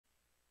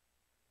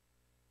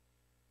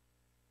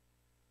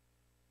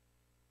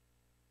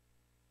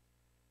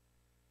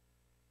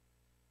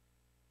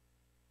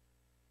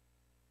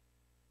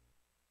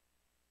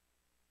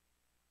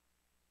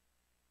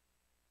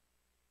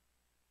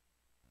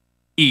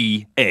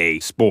EA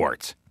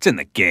Sports. It's in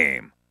the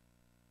game.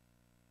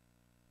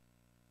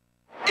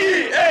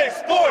 EA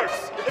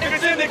Sports! If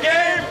it's in the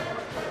game,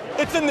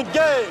 it's in the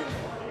game!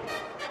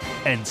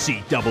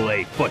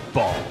 NCAA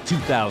Football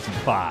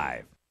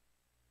 2005.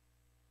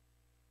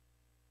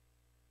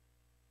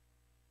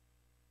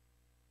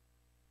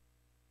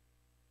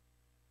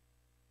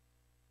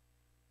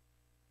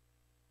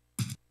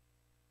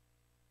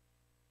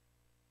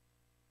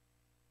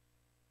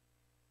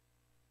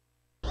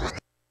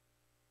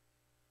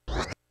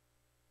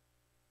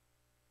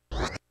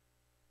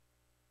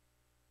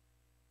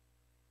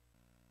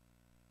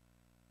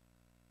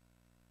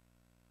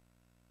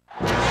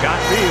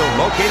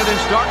 Located in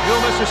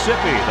Starkville,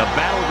 Mississippi, the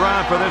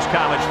battleground for this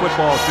college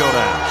football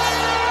showdown.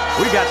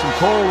 We've got some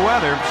cold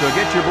weather, so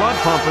get your blood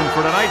pumping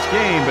for tonight's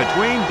game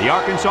between the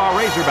Arkansas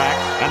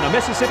Razorbacks and the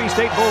Mississippi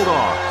State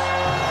Bulldogs.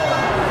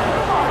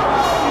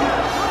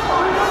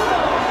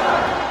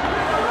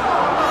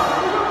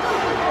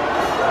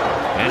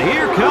 And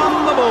here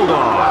come the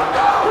Bulldogs.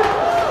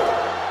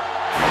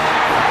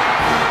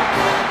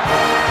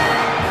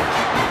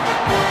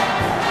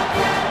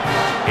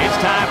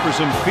 Time for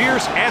some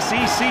fierce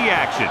SEC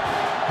action.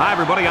 Hi,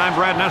 everybody. I'm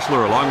Brad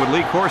Nessler, along with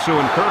Lee Corso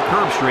and Kirk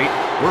Herbstreit.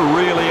 We're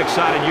really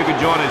excited you could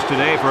join us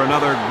today for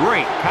another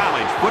great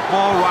college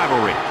football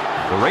rivalry.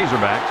 The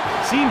Razorbacks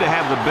seem to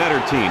have the better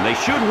team. They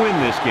should win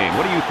this game.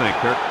 What do you think,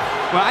 Kirk?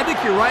 Well, I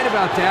think you're right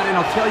about that, and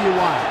I'll tell you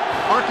why.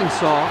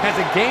 Arkansas has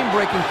a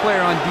game-breaking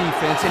player on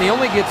defense, and he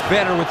only gets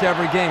better with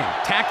every game.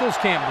 Tackles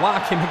can't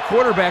block him, and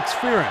quarterbacks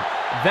fear him.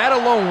 That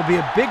alone will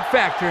be a big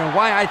factor in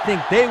why I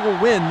think they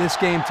will win this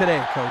game today,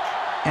 Coach.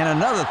 And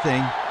another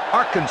thing,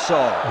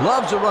 Arkansas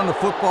loves to run the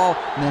football,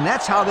 and then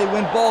that's how they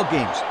win ball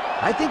games.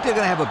 I think they're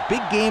going to have a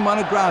big game on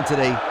the ground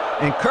today.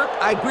 And Kirk,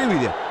 I agree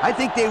with you. I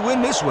think they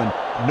win this one,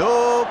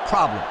 no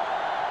problem.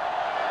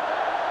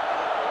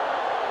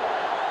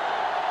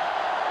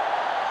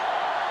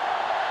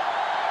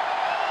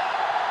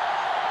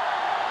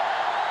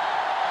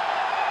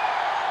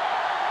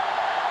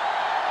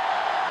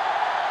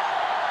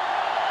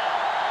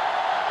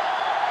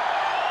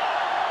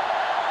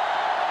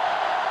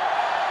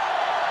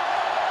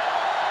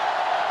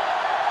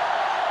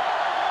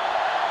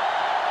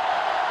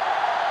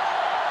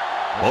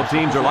 Both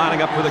teams are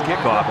lining up for the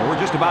kickoff, and we're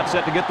just about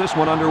set to get this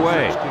one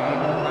underway.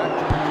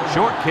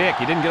 Short kick.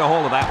 He didn't get a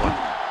hold of that one.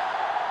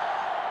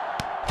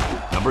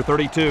 Number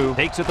 32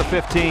 takes it to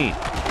 15.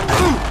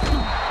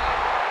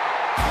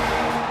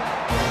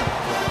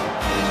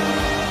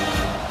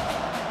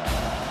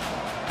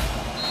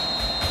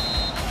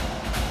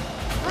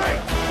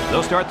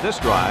 They'll start this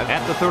drive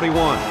at the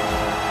 31.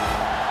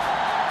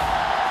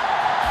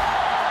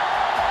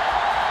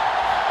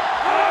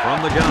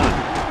 From the gun.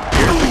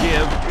 Here's the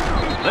give.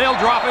 They'll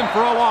drop him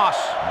for a loss.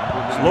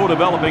 Slow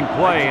developing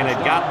play, and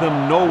it got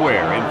them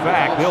nowhere. In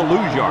fact, they'll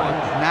lose yardage.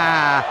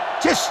 Nah,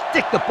 just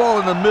stick the ball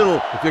in the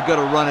middle if you're going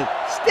to run it.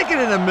 Stick it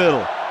in the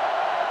middle.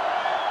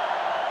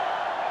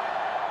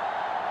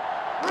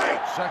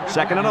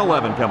 Second and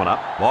 11 coming up.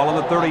 Ball on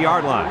the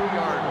 30-yard line.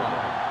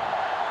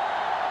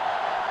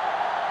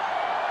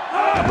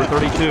 Number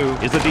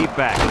 32 is the deep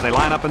back as they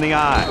line up in the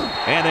I.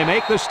 And they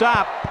make the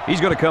stop.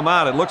 He's going to come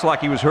out. It looks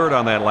like he was hurt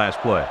on that last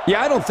play.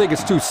 Yeah, I don't think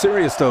it's too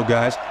serious, though,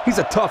 guys. He's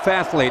a tough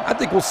athlete. I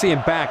think we'll see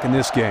him back in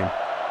this game.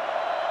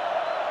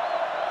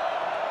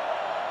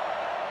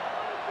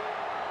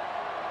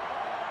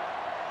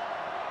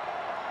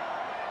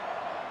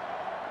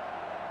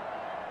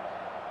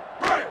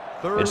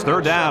 It's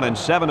third down and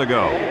 7 to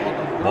go.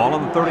 Ball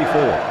on the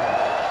 34.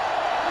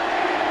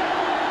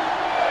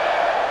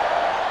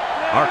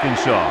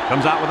 Arkansas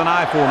comes out with an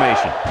I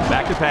formation.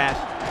 Back to pass.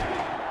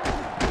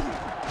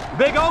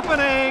 Big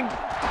opening.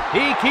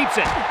 He keeps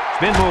it.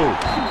 Spin move.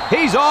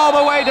 He's all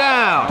the way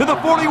down to the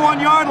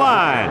 41-yard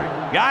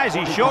line. Guys,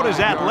 he showed his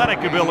athletic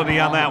ability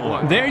on that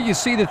one. There you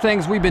see the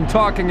things we've been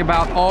talking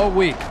about all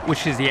week,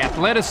 which is the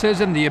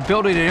athleticism, the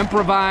ability to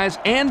improvise,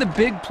 and the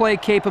big play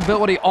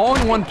capability all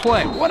in one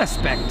play. What a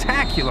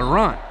spectacular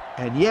run.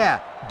 And yeah,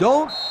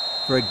 don't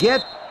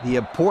forget the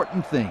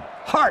important thing.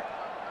 Heart.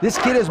 This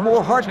kid has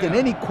more heart than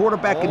any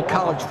quarterback in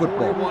college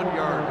football.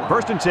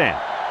 First and 10.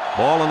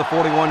 Ball on the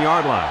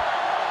 41-yard line.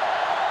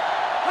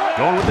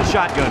 Going with the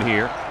shotgun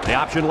here. The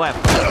option left.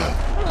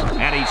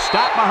 And he's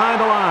stopped behind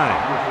the line.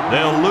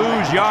 They'll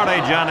lose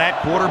yardage on that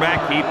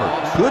quarterback keeper.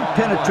 Good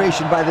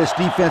penetration by this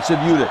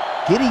defensive unit.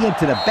 Getting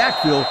into the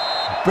backfield,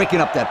 breaking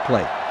up that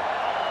play.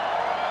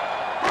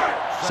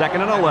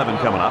 Second and 11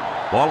 coming up.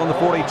 Ball on the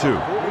 42.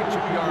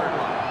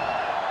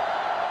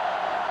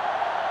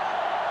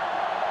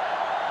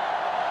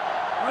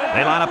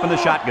 They line up in the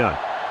shotgun.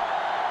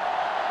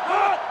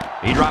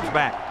 He drops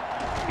back.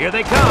 Here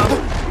they come.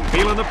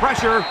 Feeling the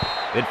pressure.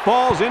 It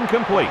falls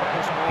incomplete.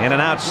 And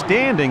an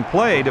outstanding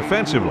play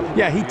defensively.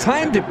 Yeah, he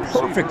timed it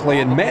perfectly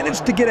and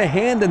managed to get a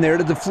hand in there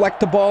to deflect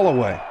the ball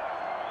away.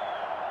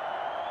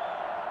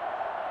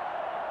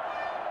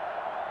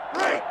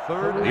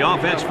 The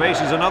offense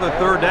faces another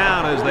third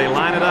down as they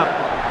line it up.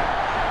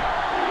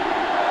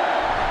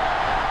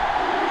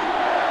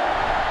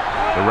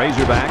 The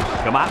Razorbacks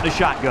Come out in the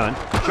shotgun.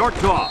 Short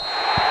toss.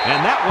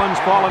 And that one's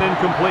fallen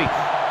incomplete.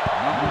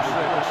 Number 6,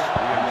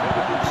 the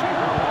intended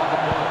receiver on the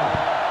play.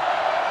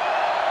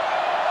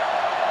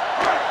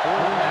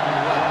 4th and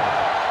 11.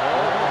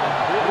 Ball on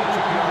the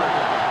 42-yard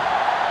line.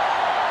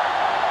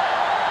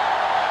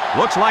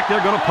 Looks like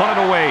they're going to punt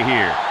it away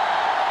here.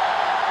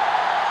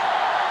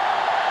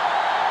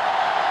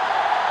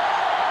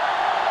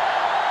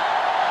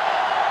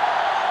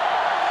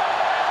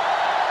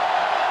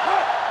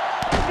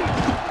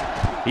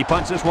 He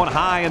punts this one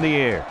high in the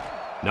air.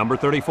 Number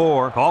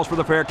 34 calls for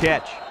the fair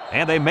catch.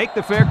 And they make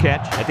the fair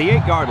catch at the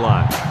 8-yard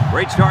line.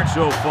 Great start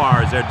so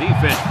far as their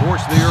defense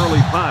forced the early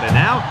punt. And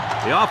now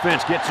the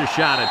offense gets a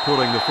shot at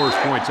putting the first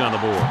points on the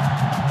board.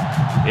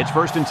 It's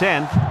 1st and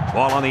 10.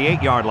 Ball on the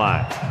 8-yard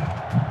line.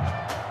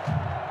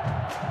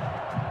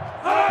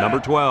 Number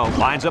 12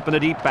 lines up in the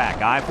deep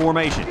back. I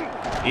formation.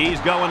 He's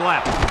going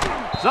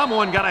left.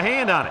 Someone got a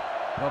hand on it.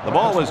 The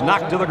ball is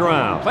knocked to the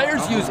ground.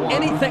 Players use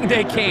anything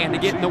they can to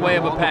get in the way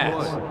of a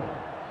pass.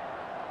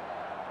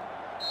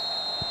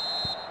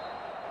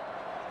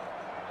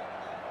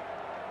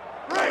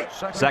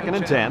 2nd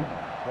and 10.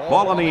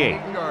 Ball on the 8.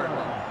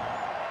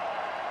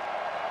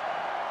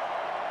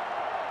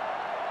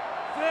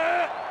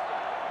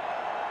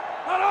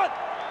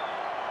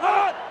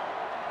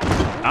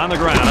 On the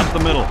ground, up the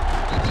middle.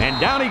 And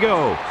down he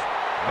goes.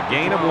 A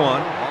gain of 1. On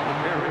the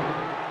carry.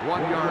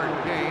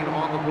 1-yard gain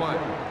on the play.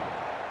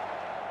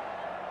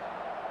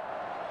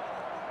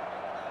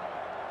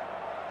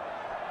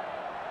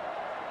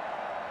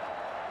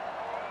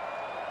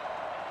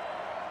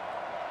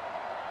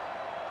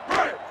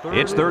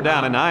 It's 3rd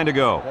down and 9 to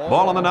go.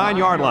 Ball on the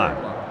 9-yard line.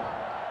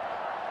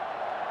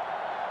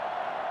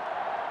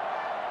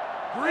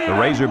 The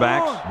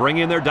Razorbacks bring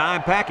in their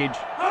dime package.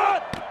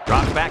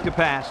 Drops back to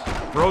pass.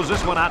 Throws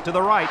this one out to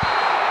the right.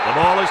 The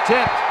ball is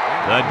tipped.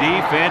 The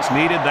defense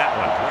needed that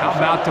one. How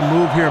about the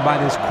move here by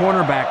this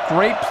cornerback?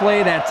 Great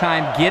play that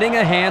time, getting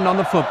a hand on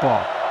the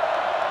football.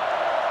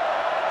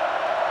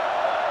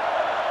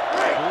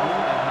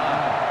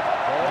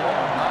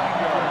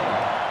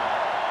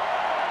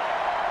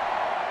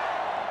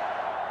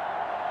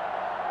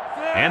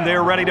 And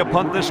they're ready to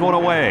punt this one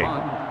away.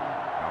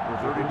 Number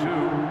 32,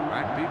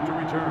 back deep to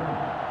return.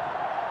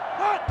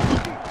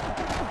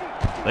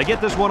 They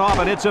get this one off,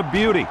 and it's a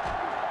beauty.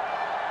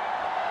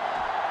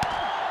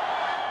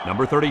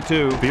 Number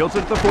 32 fields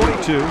at the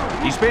 42.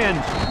 He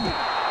spins.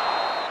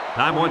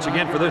 Time once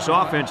again for this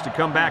offense to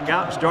come back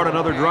out and start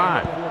another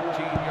drive.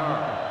 14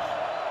 yards.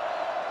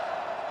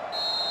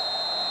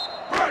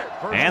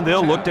 And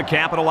they'll look to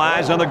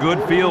capitalize on the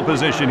good field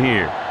position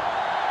here.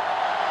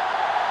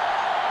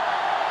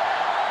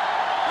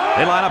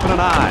 They line up in an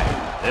I.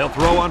 They'll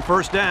throw on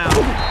 1st down.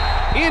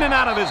 In and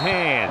out of his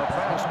hand.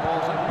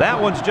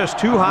 That one's just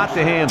too hot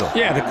to handle.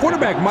 Yeah, the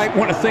quarterback might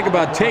want to think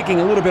about taking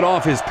a little bit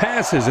off his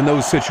passes in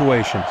those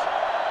situations.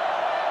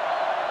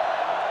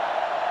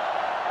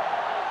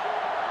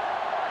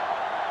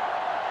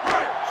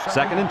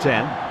 Second and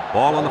 10.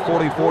 Ball on the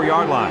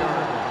 44-yard line.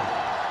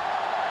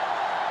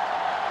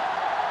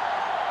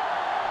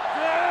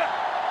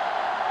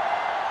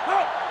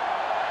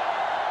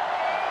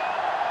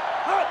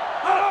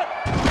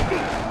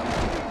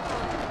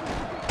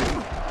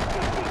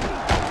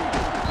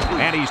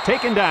 And he's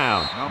taken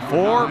down.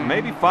 4,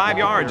 maybe 5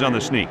 yards on the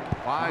sneak.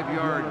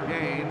 5-yard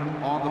gain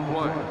on the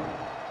play.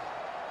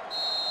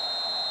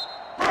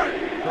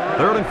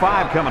 3rd and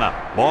 5 coming up.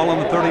 Ball on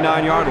the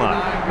 39-yard line.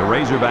 The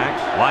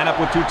Razorbacks line up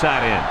with 2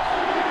 tight ends.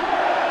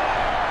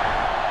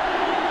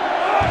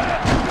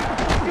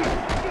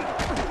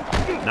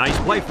 Nice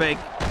play fake.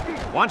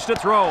 Wants to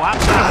throw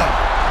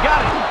outside.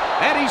 Got it.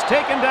 And he's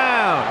taken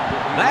down.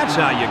 That's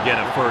how you get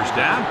a 1st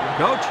down,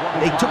 Coach.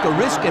 They took a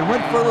risk and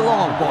went for the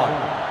long ball.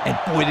 And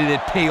boy, did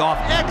it pay off.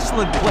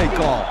 Excellent play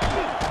call.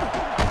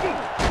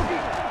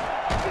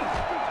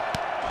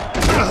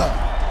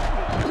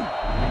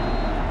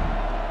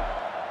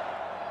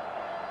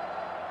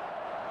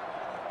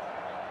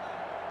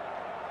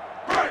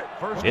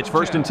 It's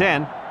 1st and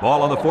 10.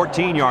 Ball on the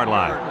 14-yard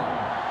line.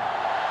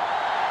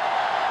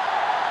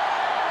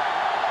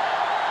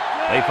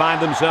 They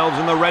find themselves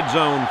in the red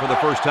zone for the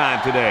first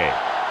time today.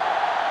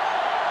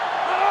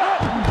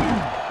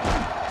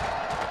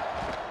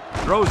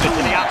 Throws it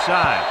to the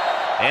outside,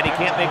 and he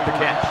can't make the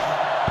catch.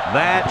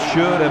 That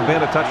should have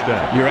been a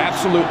touchdown. You're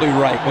absolutely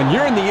right. When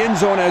you're in the end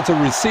zone as a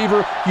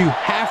receiver, you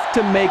have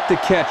to make the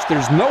catch.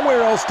 There's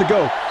nowhere else to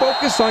go.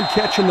 Focus on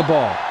catching the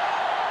ball.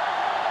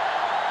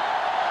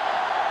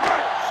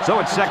 So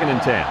it's 2nd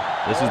and 10.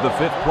 This is the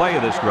 5th play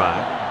of this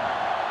drive.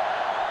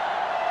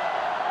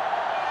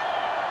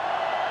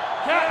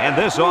 And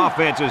this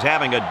offense is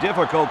having a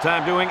difficult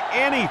time doing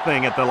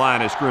anything at the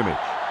line of scrimmage.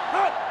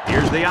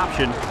 Here's the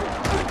option.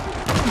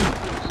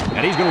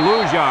 And he's going to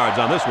lose yards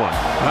on this one.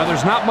 Well,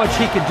 there's not much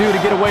he could do to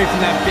get away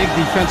from that big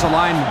defensive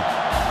lineman.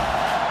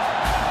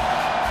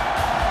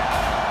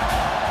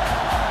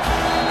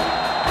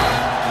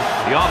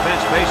 The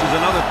offense faces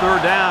another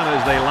 3rd down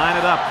as they line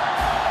it up.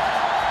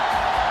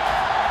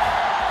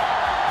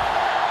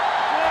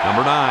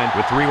 Number 9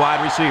 with 3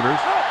 wide receivers.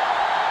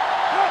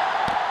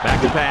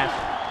 Back to pass.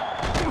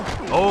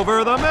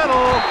 Over the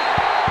middle.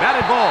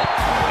 Batted ball.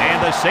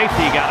 And the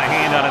safety got a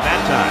hand on it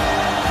that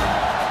time.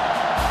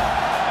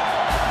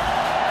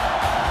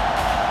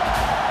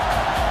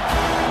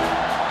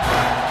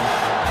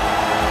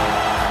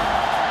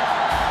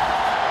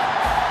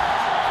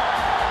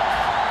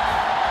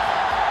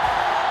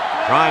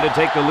 Trying to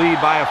take the lead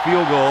by a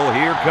field goal.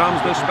 Here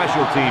comes the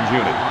special teams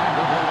unit.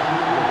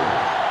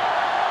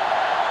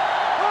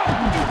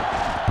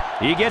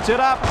 He gets it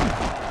up.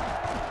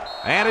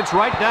 And it's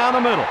right down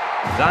the middle.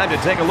 Time to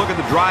take a look at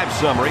the drive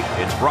summary.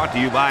 It's brought to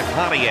you by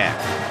Pontiac.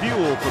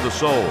 Fuel for the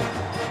soul.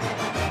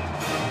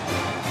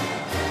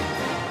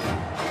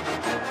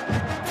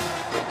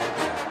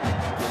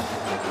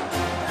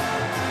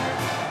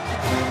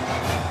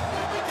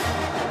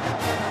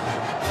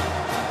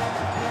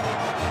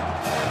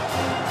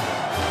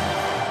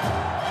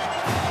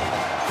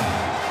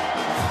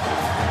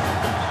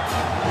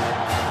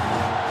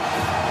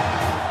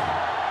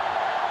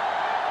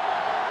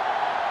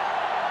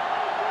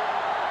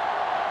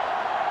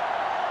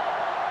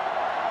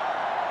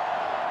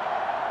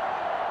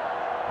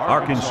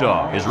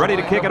 Arkansas is ready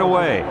to kick it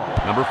away.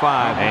 Number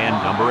 5 and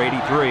number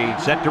 83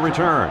 set to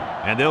return.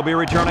 And they'll be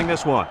returning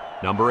this one.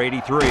 Number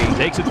 83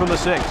 takes it from the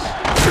 6.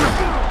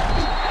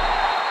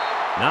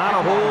 Not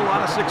a whole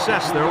lot of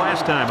success their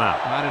last time out.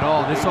 Not at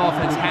all. This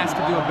offense has to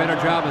do a better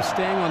job of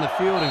staying on the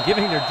field and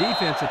giving their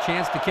defense a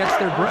chance to catch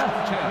their breath.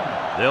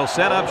 They'll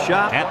set up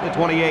shop at the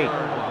 28.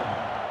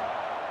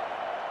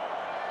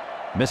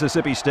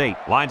 Mississippi State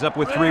lines up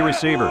with 3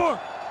 receivers.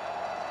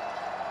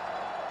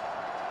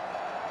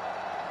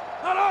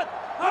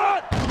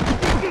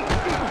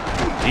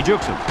 He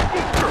jukes him.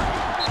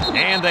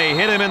 And they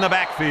hit him in the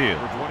backfield.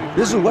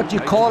 This is what you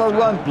call a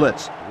run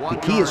blitz. The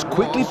key is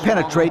quickly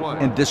penetrate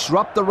and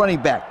disrupt the running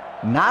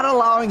back, not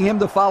allowing him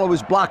to follow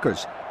his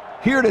blockers.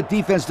 Here the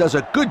defense does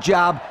a good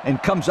job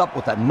and comes up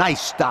with a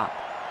nice stop.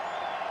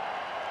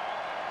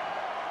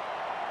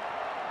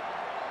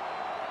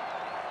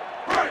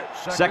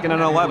 Second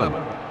and 11.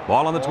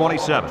 Ball on the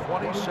 27.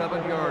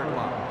 27-yard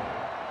line.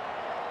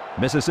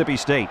 Mississippi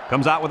State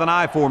comes out with an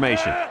I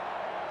formation.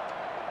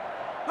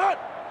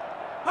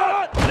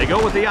 They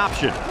go with the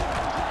option.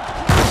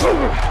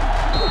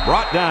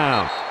 Brought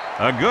down.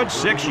 A good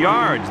 6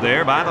 yards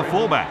there by the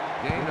fullback.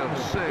 Gain of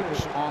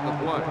 6 on the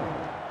play.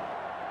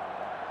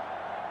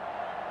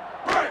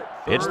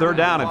 It's third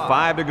down and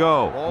 5 to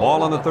go.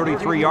 Ball on the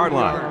 33-yard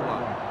line.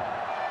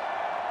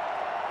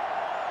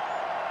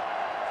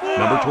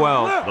 Number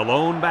 12, the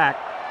lone back.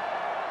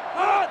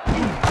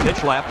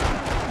 Pitch left.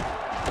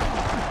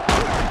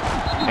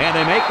 And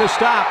they make the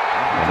stop.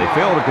 And they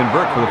fail to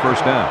convert for the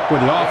first down.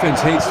 Well, the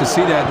offense hates to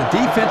see that. The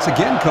defense,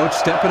 again, Coach,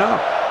 stepping up.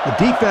 The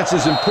defense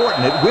is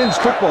important. It wins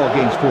football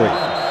games for you.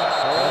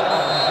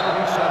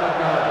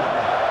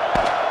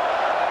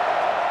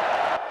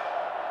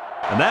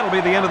 And that'll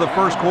be the end of the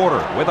first quarter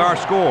with our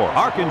score.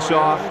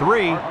 Arkansas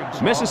 3,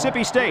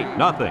 Mississippi State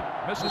nothing.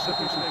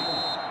 Mississippi State.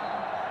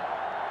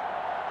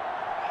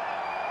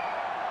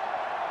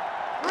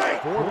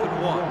 4th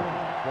and 1.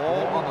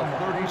 Ball on the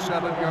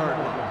 37-yard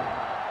line.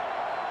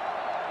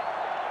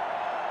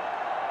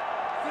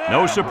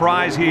 No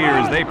surprise here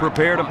as they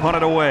prepare to punt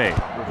it away.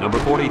 Number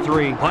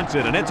 43 punts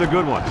it, and it's a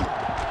good one.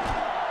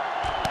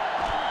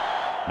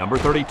 Number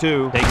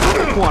 32 takes it to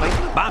the 20,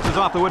 bounces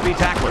off the would-be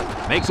tackler,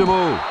 makes a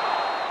move.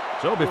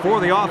 So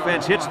before the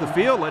offense hits the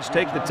field, let's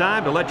take the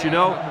time to let you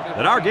know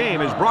that our game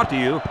is brought to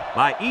you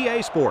by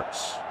EA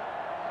Sports.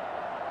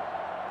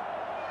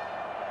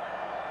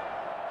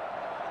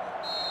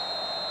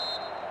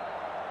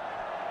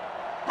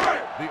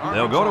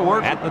 They'll go to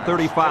work at the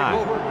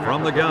 35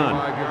 from the gun.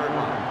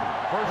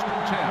 1st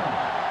and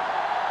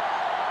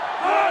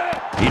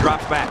 10. He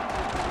drops back.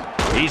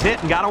 He's hit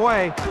and got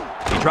away.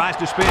 He tries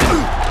to spin.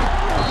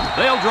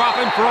 They'll drop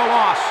him for a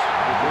loss.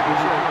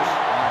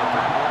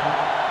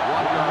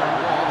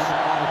 1-yard loss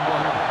on the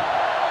play.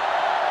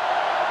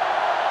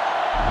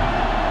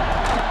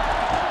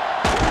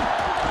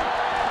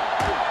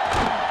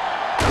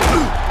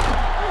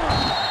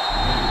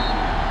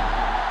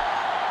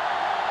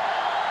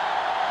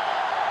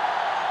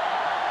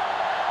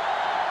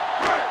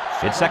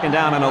 It's second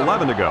down and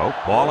 11 to go.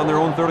 Ball on their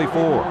own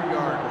 34.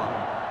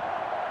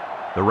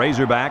 The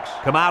Razorbacks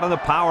come out on the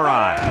power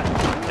eye.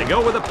 They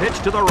go with a pitch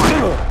to the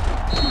right.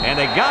 And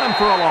they got him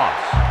for a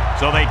loss.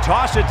 So they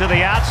toss it to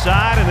the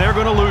outside, and they're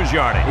going to lose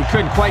yardage. He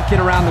couldn't quite get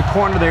around the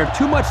corner there.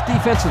 Too much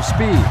defensive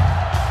speed.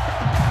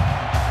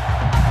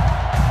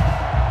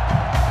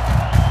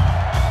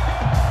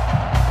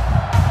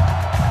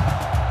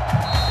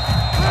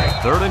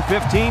 3rd and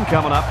 15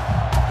 coming up.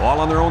 Ball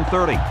on their own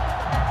 30.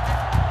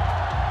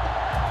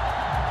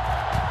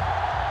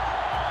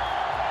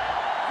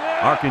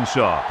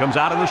 Arkansas comes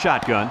out in the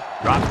shotgun,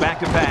 drops back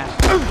to pass,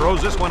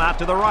 throws this one out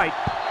to the right.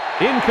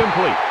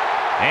 Incomplete.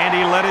 And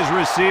he let his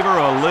receiver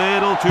a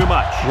little too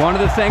much. One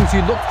of the things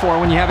you look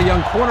for when you have a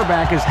young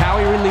quarterback is how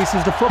he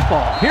releases the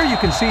football. Here you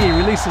can see he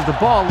releases the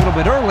ball a little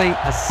bit early,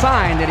 a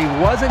sign that he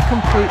wasn't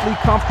completely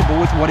comfortable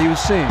with what he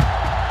was seeing.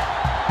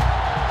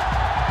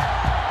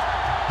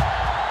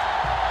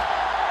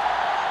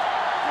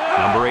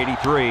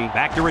 83,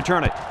 back to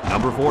return it.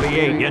 Number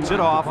 48 gets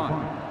it off.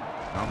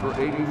 Number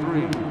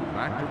 83,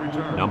 back to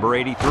return. Number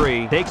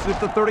 83 takes it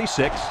to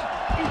 36.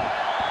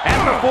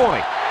 At the 40.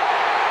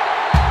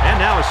 And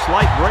now a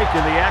slight break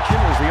in the action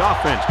as the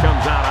offense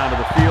comes out onto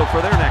the field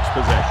for their next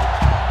possession.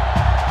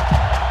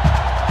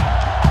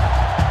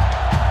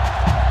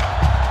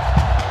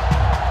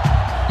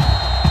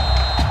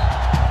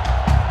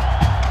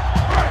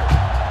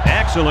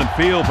 Excellent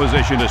field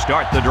position to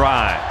start the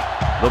drive.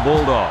 The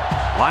Bulldogs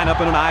line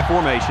up in an I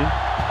formation.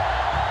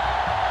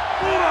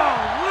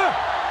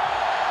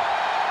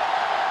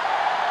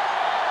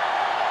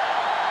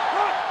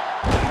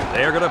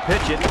 They're going to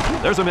pitch it.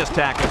 There's a missed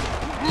tackle.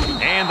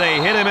 And they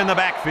hit him in the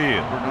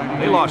backfield.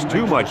 They lost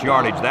too much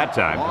yardage that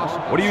time.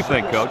 What do you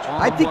think, Coach?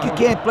 I think you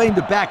can't blame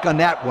the back on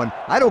that one.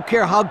 I don't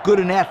care how good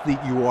an athlete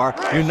you are.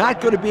 You're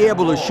not going to be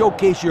able to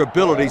showcase your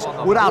abilities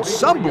without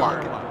some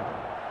blocking.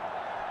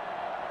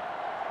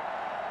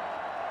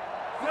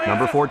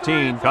 Number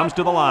 14 comes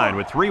to the line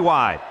with 3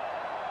 wide.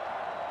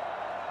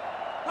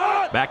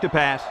 Back to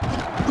pass.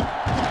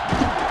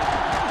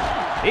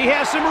 He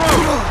has some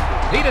room.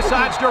 He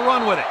decides to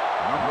run with it.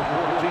 Number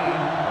 14, a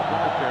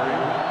ball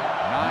carrier,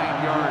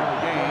 9-yard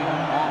gain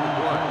on the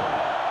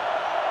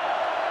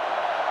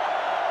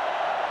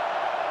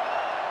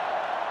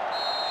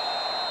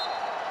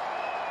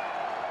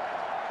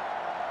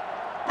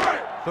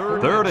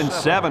play. Third and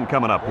 7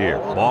 coming up here.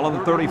 Ball on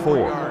the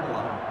 34.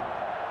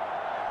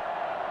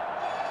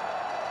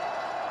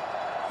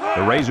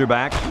 The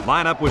Razorbacks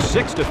line up with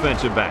 6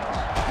 defensive backs.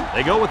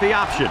 They go with the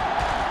option.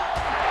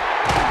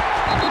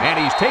 And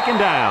he's taken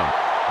down.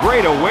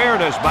 Great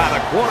awareness by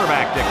the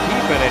quarterback to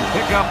keep it and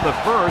pick up the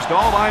first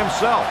all by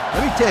himself.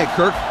 Let me tell you,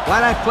 Kirk, why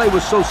that play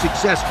was so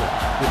successful.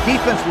 The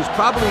defense was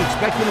probably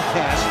expecting a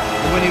pass,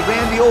 and when he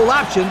ran the old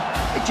option,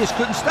 they just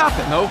couldn't stop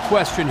it. No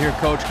question here,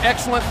 Coach.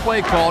 Excellent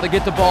play call to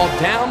get the ball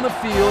down the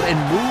field and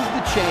move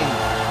the chain.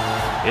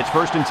 It's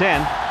 1st and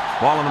 10.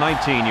 Ball on the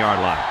 19-yard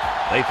line.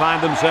 They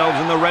find themselves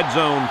in the red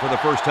zone for the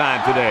first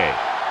time today.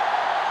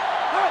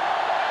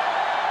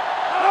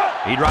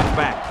 He drops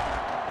back.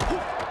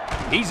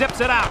 He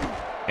zips it out.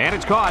 And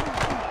it's caught.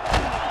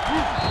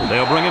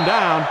 They'll bring him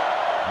down.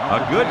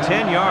 A good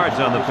 10 yards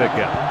on the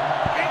pickup.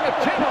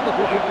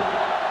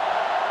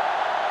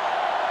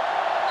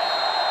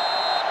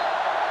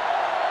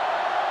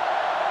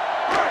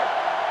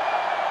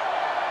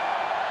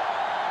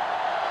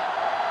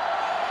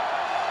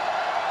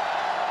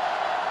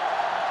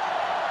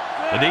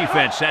 The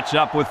defense sets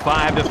up with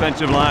 5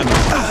 defensive linemen.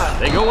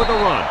 They go with the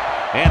run.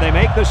 And they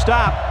make the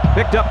stop.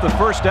 Picked up the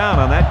first down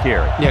on that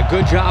carry. Yeah,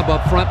 good job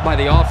up front by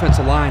the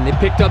offensive line. They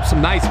picked up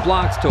some nice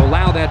blocks to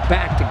allow that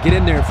back to get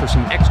in there for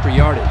some extra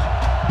yardage.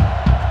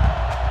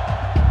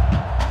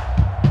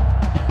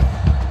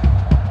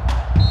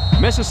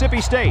 Mississippi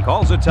State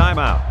calls a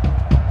timeout.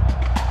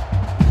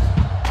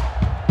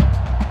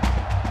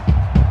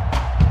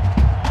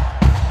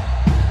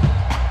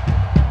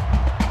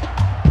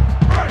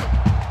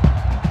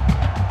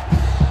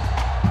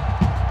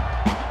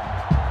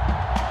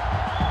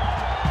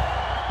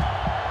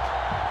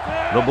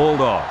 The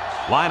Bulldogs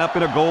line up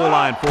in a goal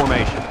line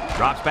formation.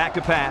 Drops back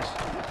to pass.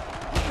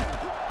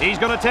 He's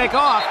going to take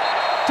off.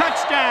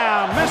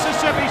 Touchdown,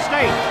 Mississippi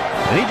State.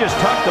 And he just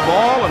tucked the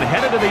ball and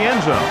headed to the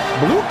end zone.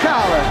 Blue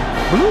collar,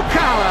 blue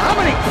collar. How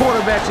many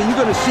quarterbacks are you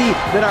going to see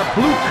that are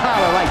blue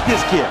collar like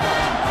this kid?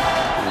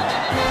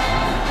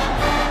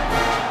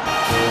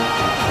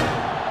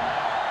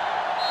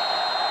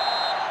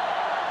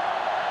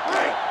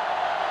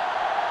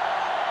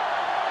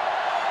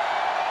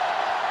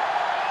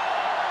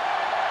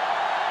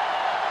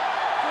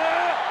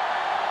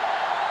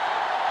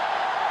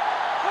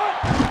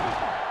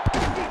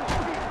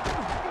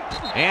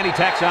 And he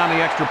tacks on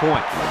the extra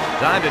point.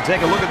 Time to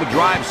take a look at the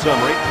drive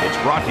summary. It's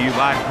brought to you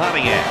by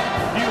Pontiac.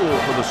 Fuel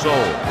for the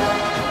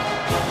soul.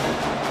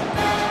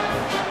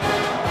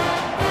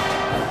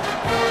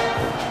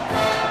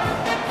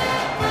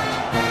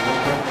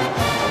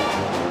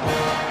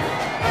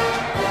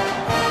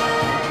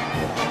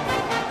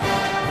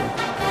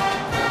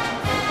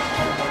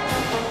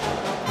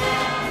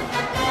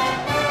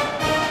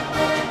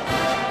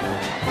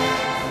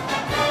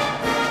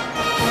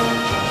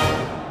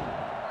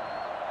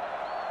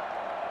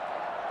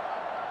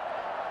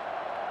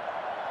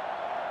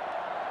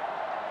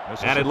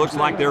 And it looks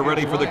like they're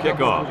ready for the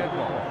kickoff.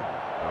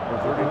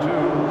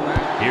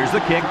 Here's the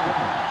kick.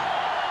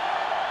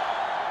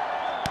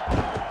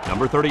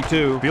 Number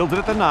 32 fields it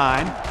at the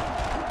 9.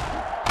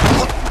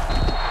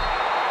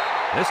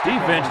 This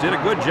defense did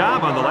a good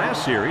job on the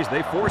last series.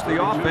 They forced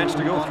the offense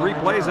to go 3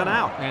 plays and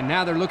out. And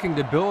now they're looking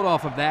to build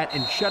off of that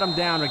and shut them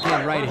down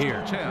again right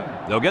here.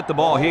 They'll get the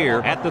ball here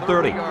at the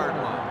 30.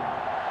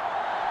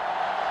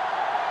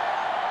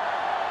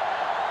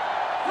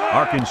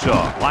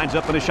 Arkansas lines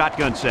up in a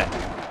shotgun set.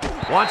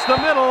 Wants the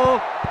middle.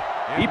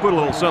 He put a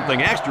little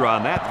something extra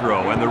on that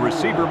throw, and the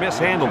receiver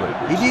mishandled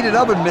it. He needed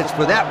oven mitts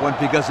for that one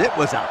because it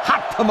was a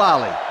hot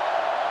tamale.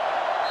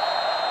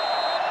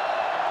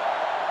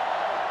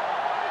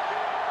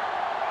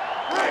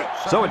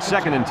 So it's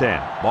 2nd and 10.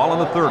 Ball on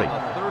the 30.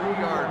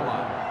 30-yard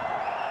line.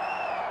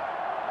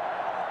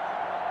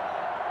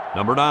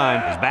 Number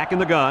 9 is back in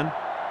the gun.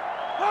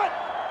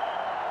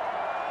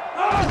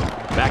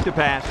 Back to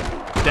pass.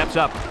 Steps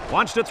up.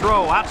 Wants to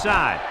throw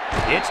outside.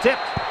 It's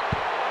tipped.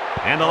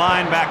 And the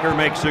linebacker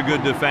makes a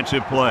good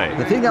defensive play.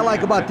 The thing I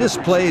like about this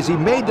play is he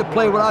made the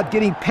play without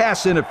getting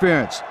pass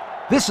interference.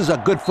 This is a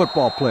good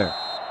football player.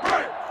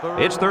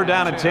 It's 3rd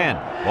down and 10.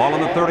 Ball on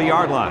the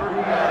 30-yard line.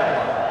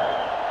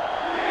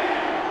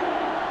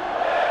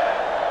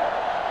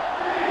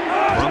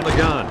 From the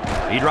gun,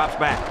 he drops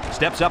back,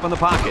 steps up in the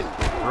pocket,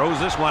 throws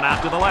this one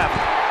out to the left.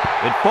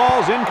 It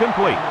falls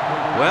incomplete.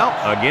 Well,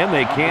 again,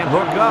 they can't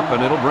hook up,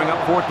 and it'll bring up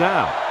 4th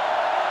down.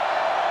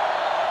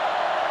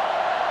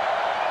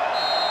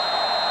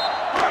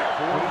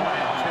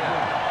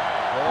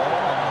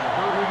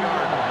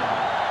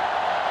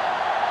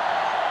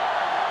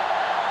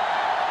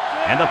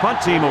 And the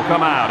punt team will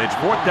come out. It's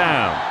 4th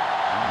down.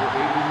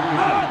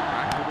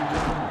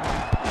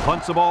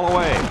 Punts the ball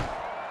away.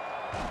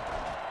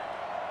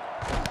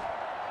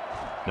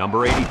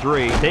 Number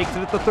 83 takes it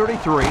at the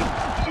 33.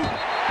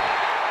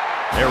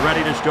 They're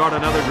ready to start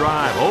another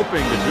drive,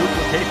 hoping to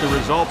duplicate the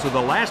results of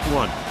the last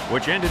one,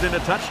 which ended in a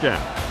touchdown.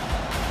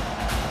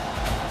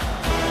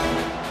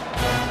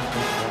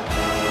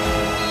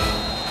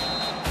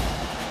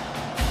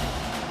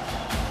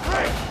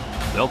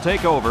 They'll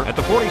take over at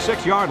the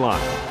 46-yard line.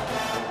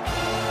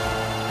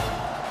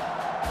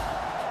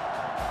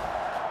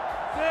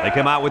 They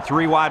come out with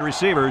 3 wide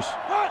receivers.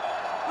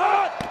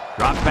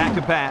 Drops back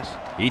to pass.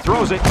 He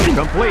throws it.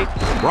 Complete.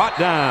 Brought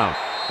down.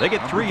 They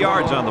get 3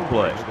 yards on the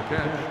play.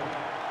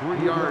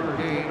 3-yard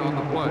gain on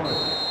the play.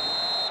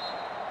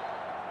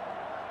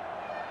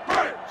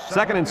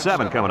 2nd and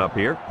 7 coming up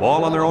here.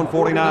 Ball on their own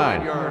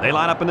 49. They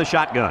line up in the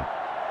shotgun.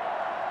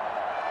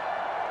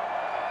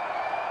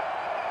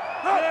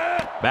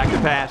 Back to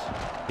pass.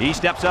 He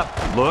steps up.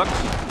 Looks.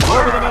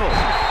 Over the middle.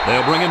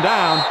 They'll bring him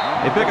down.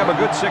 They pick up a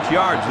good 6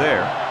 yards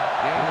there.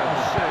 Gain of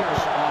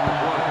 6 on the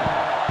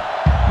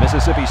play.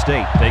 Mississippi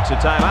State takes a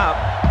timeout.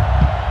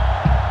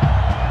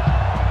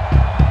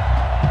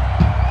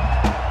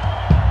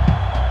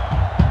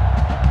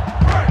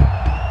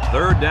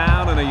 Third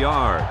down and a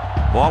yard.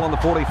 Ball on the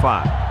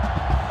 45.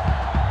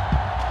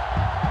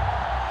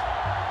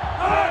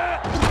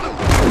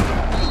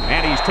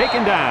 And he's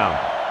taken down.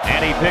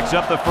 And he picks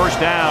up the 1st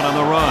down on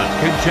the run.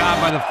 Good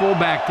job by the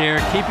fullback there,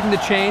 keeping the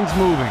chains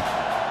moving.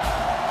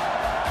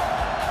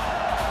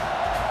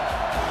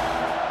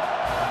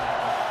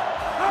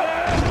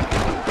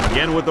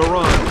 Again with the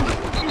run.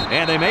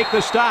 And they make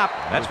the stop.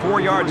 That's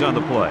 4 yards on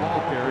the play.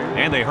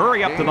 And they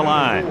hurry up to the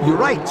line. You're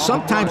right.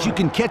 Sometimes you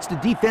can catch the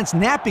defense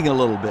napping a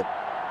little bit.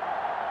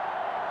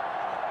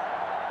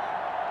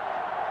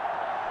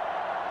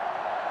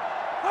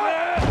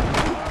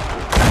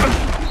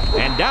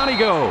 And down he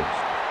goes.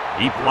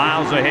 He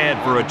plows ahead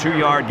for a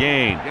 2-yard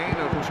gain. Gain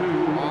of 2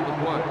 on the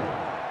play.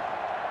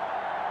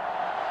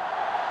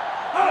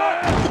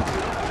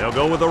 They'll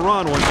go with the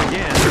run once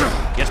again.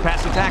 Gets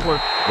past the tackler.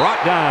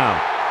 Brought down.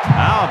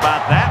 How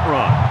about that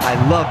run?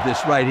 I love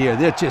this right here.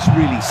 They're just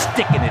really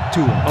sticking it to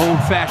him.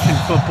 Old-fashioned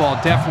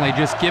football, definitely.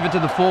 Just give it to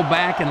the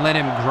fullback and let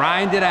him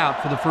grind it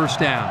out for the 1st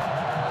down.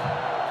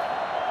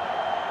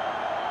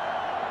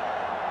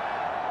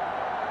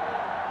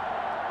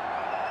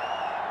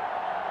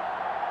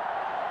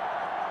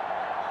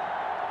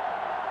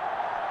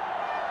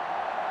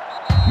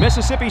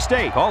 Mississippi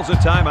State calls a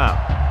timeout.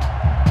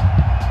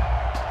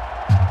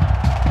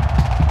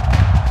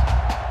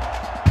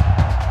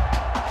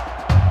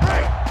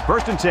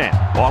 First and 10.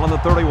 Ball on the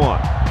 31.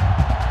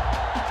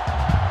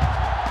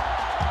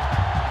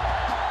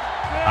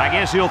 I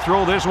guess he'll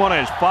throw this one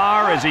as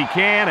far as he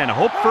can and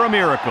hope for a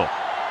miracle.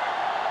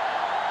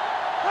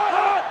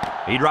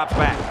 He drops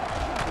back.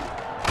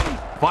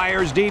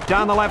 Fires deep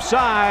down the left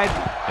side.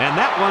 And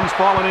that one's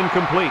fallen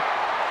incomplete.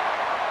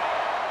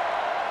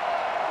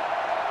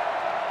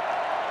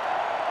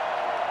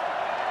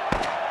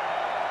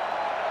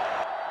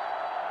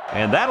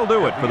 And that'll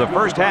do it for the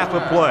first half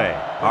of play.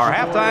 Our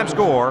halftime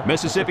score,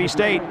 Mississippi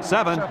State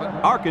 7,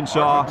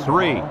 Arkansas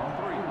 3.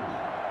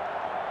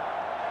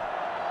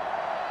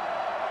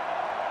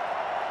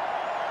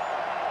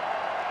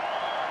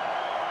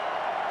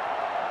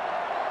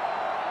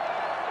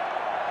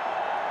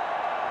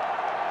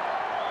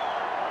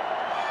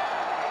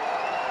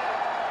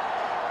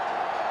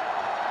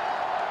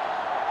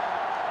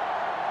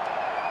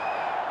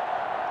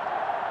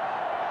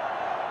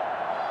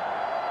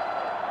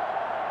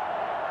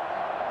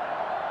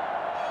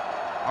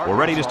 We're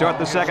ready to start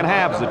the second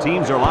half as the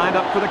teams are lined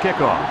up for the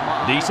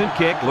kickoff. Decent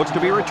kick, looks to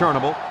be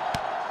returnable.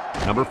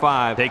 Number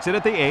 5 takes it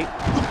at the 8.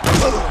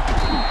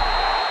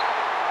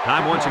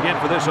 Time once again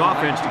for this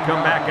offense to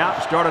come back out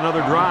and start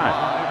another drive.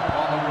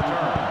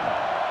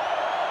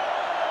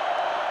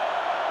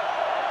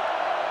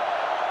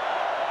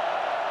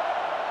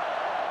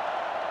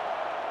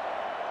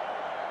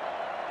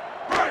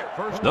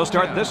 They'll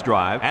start this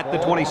drive at the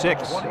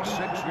 26.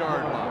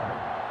 26-yard line.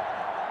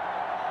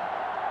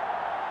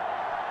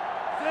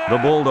 The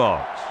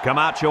Bulldogs come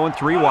out showing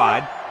 3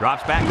 wide.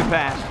 Drops back to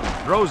pass.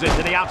 Throws it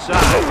to the outside.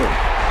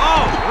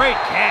 Oh, great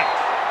catch.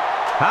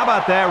 How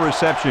about that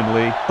reception,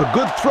 Lee? A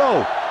good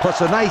throw, plus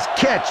a nice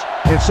catch,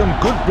 and some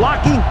good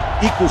blocking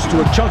equals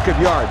to a chunk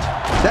of yards.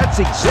 That's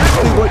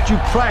exactly what you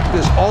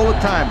practice all the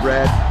time,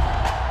 Brad.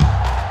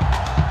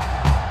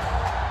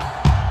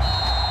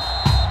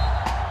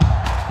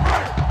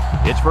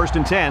 It's 1st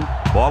and 10.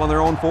 Ball on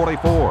their own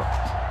 44.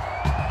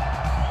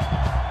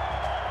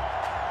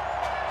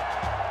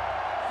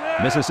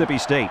 Mississippi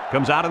State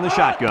comes out in the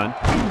shotgun.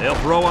 They'll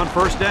throw on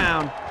 1st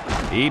down.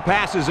 He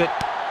passes it.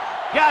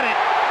 Got it.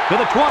 To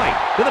the 20.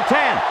 To the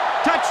 10.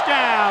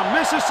 Touchdown,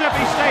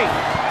 Mississippi State.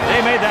 They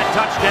made that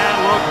touchdown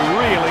look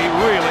really,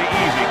 really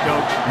easy,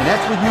 Coach. And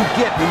that's what you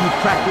get when you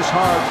practice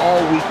hard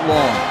all week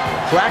long.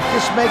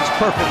 Practice makes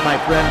perfect, my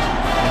friend.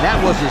 And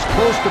that was as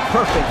close to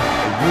perfect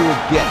as you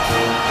will get.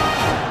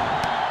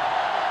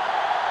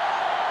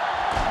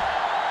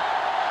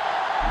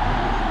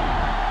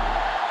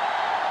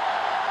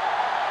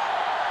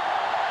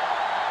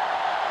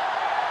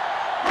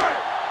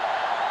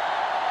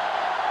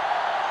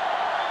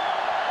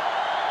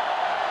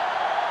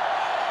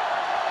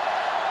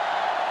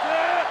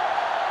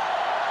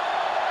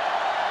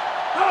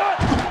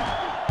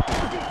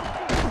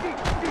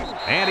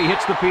 And he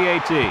hits the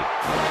PAT.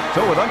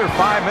 So with under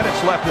 5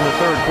 minutes left in the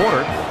 3rd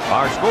quarter,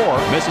 our score,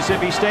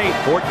 Mississippi State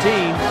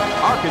 14,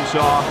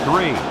 Arkansas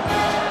 3.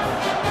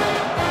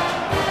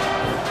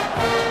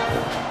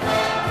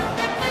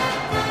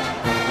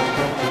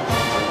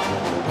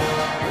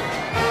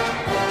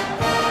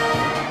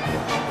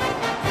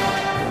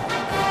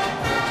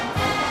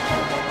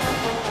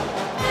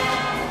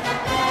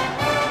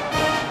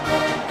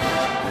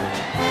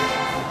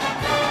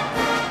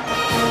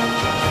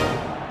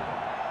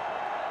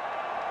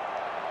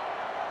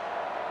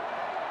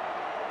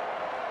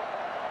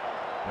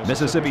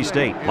 Mississippi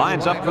State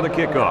lines up for the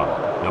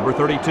kickoff. Number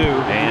 32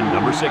 and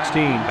number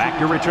 16 back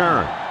to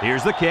return.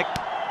 Here's the kick.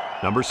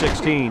 Number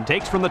 16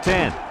 takes from the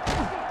 10.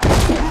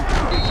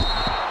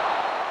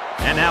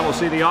 And now we'll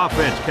see the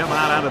offense come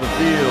out of the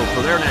field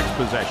for their next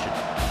possession.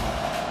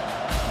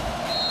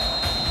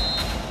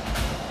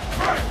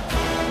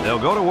 They'll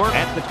go to work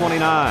at the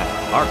 29.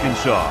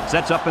 Arkansas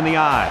sets up in the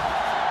I.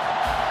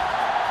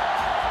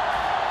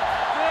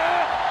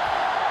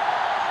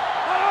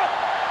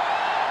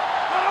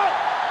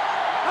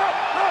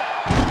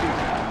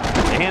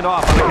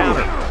 Off on the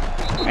counter.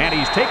 And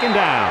he's taken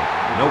down.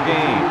 No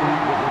gain.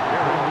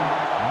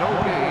 No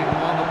gain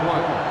on the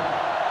play.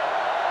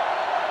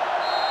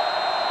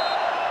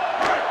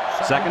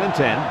 2nd and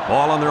 10.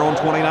 Ball on their own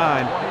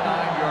 29.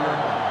 29-yard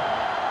line.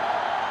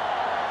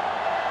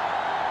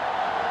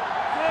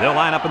 They'll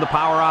line up in the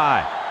power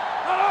I.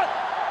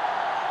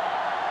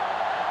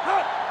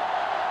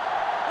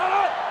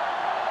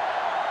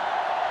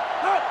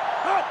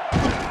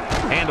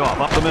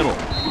 Handoff up the middle.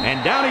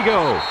 And down he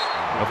goes.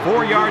 A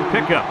 4-yard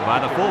pickup by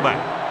the fullback.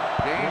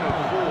 Gain of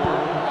 4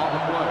 on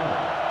the play.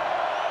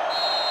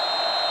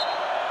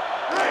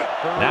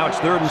 Now it's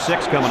 3rd and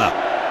 6 coming up.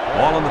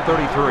 Ball on the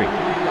 33.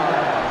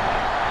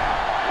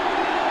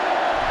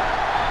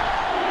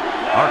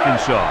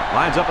 Arkansas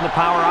lines up in the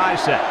power I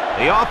set.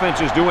 The offense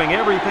is doing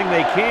everything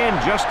they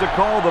can just to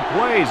call the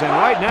plays, and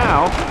right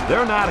now,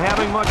 they're not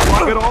having much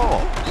luck at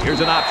all. Here's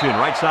an option,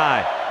 right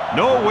side.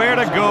 Nowhere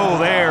to go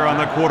there on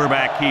the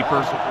quarterback keeper. 2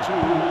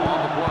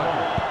 on the play.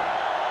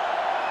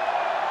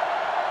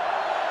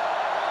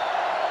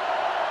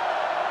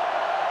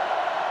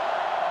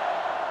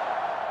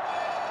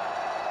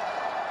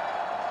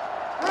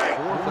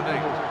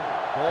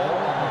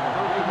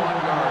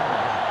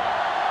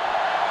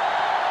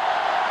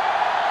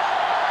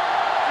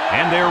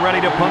 And they're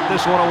ready to punt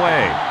this one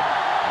away.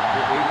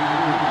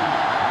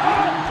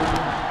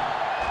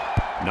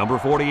 Number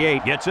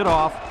 48 gets it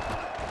off.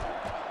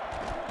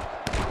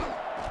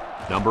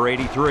 Number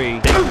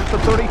 83 takes it to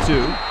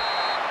 32.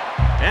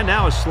 And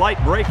now a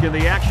slight break in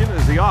the action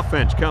as the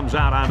offense comes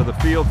out onto the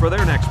field for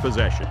their next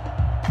possession.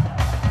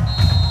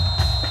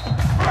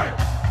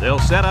 They'll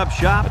set up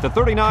shop at the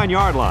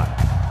 39-yard line.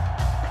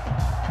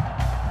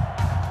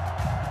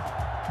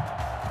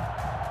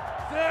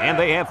 And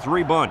they have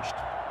 3 bunched.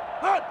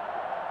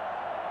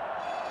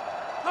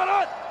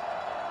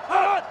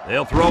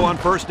 They'll throw on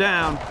 1st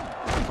down.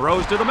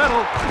 Throws to the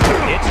middle.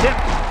 It's tipped.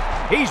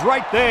 He's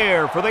right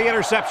there for the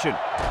interception.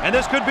 And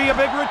this could be a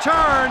big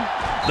return.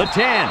 The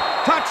 10.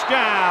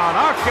 Touchdown,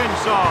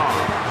 Arkansas.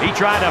 He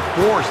tried to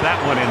force that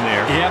one in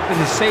there. Yep, and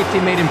the safety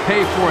made him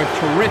pay for a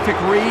terrific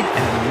read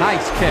and a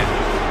nice catch.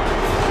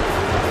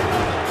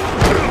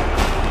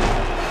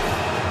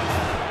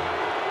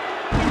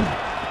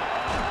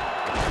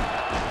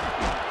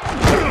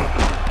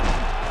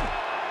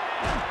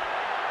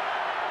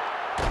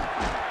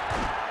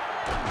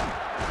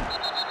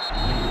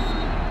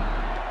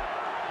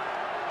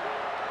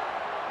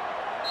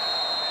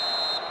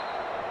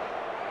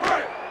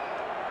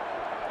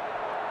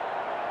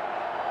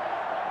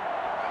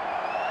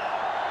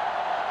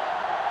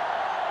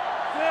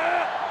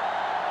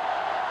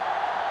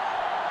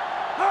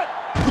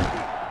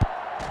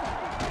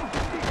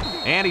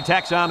 And he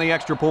tacks on the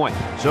extra point.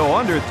 So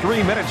under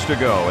 3 minutes to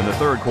go in the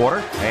third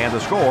quarter. And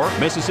the score,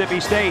 Mississippi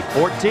State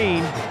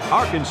 14,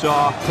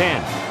 Arkansas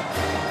 10.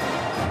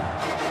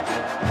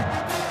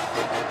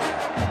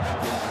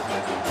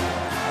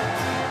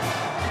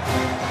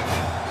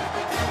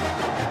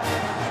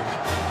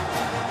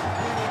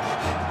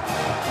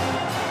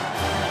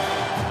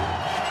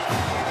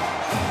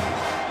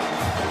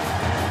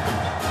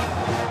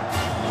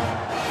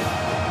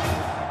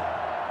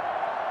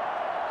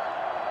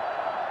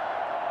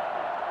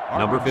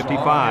 Number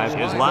 55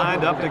 is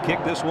lined up to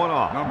kick this one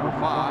off. Number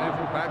 5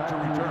 back to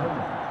return.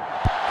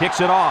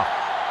 Kicks it off.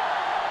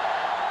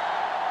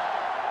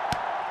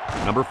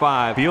 Number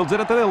 5 fields it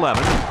at the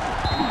 11.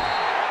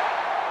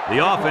 The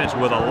offense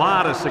with a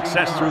lot of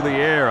success through the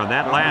air on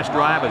that last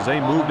drive as they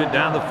moved it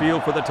down the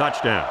field for the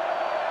touchdown.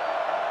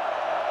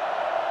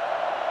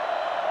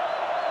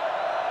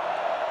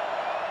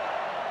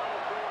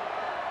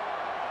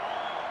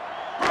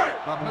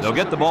 They'll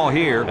get the ball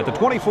here at the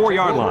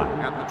 24-yard line.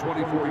 At the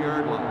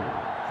 24-yard line.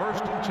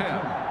 1st and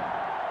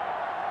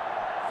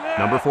 10.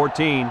 Number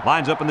 14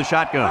 lines up in the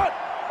shotgun.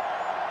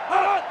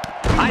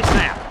 High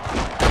snap.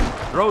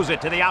 Throws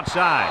it to the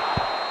outside.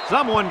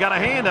 Someone got a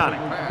hand on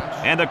it.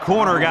 And the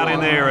corner got in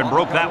there and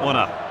broke that one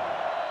up.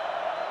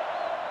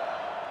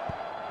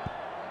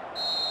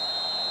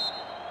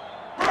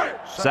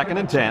 Second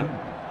and 10.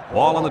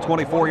 Ball on the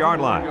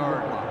 24-yard line.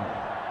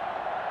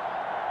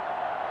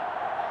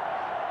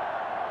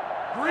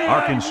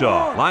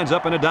 Arkansas lines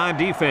up in a dime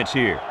defense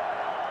here.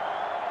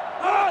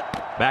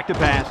 Back to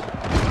pass.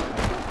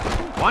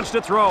 Wants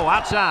to throw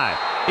outside.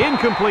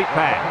 Incomplete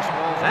pass.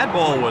 That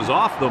ball was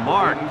off the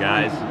mark,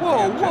 guys.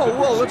 Whoa, whoa,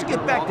 whoa. Let's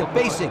get back to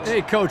basics.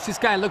 Hey, Coach, this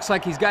guy looks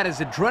like he's got his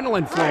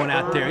adrenaline flowing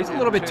out there. He's a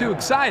little bit too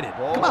excited.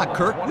 Come on,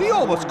 Kirk. We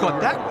almost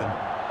caught that one.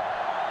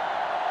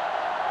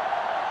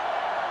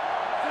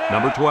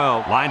 Number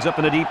 12 lines up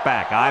in a deep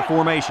back, I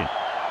formation.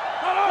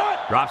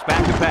 Drops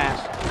back to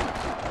pass.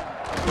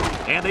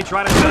 And they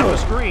try to set up a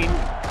screen.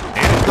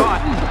 And it's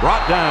caught.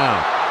 Brought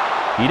down.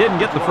 He didn't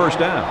get the first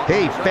down.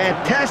 Hey,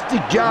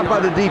 fantastic job by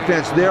the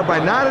defense there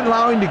by not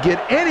allowing to get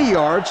any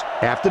yards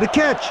after the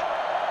catch.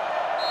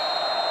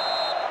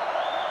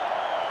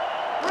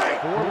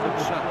 4th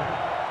and 7.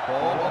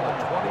 Ball on the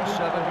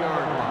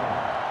 27-yard line.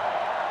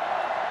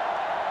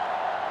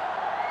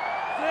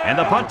 And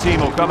the punt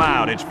team will come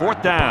out. It's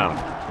 4th down.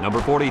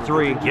 Number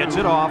 43 gets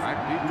it off.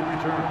 Back deep to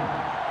return.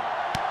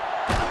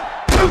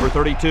 Number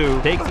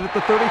 32 takes it at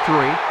the 33.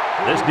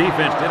 This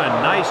defense did a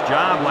nice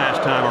job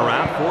last time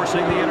around,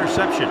 forcing the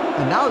interception.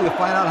 And now you'll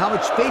find out how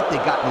much faith they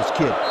got in this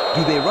kid.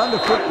 Do they run the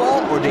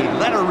football or they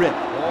let her rip?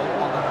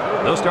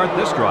 They'll start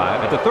this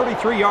drive at the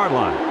 33-yard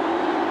line.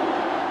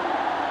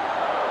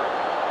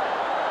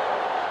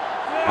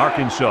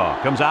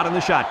 Arkansas comes out in the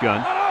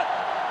shotgun.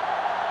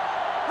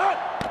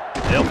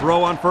 They'll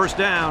throw on 1st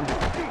down.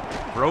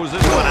 Throws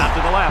this one out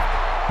to the left.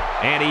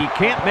 And he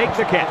can't make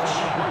the catch.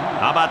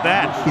 How about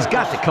that? He's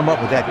got to come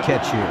up with that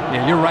catch here.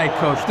 Yeah, you're right,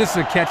 Coach. This is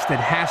a catch that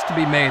has to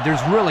be made.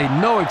 There's really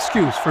no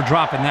excuse for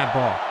dropping that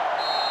ball.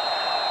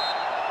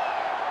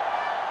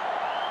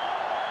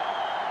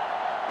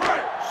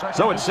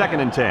 So it's 2nd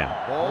and 10.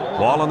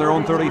 Ball on their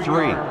own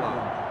 33.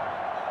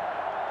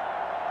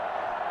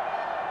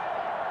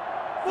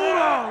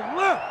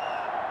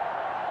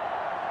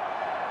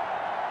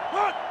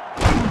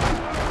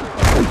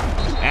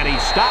 And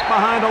he's stopped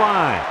behind the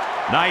line.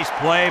 Nice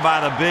play by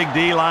the big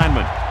D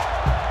lineman.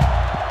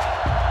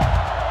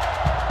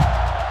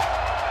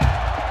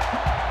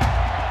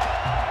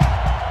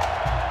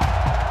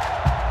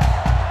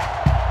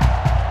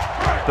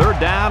 Third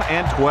down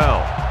and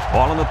 12.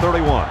 Ball on the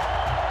 31.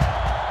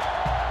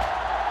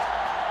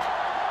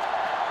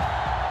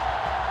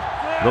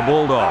 The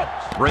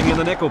Bulldogs bring in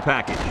the nickel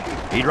package.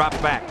 He drops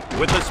back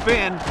with the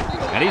spin,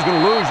 and he's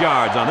going to lose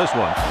yards on this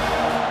one.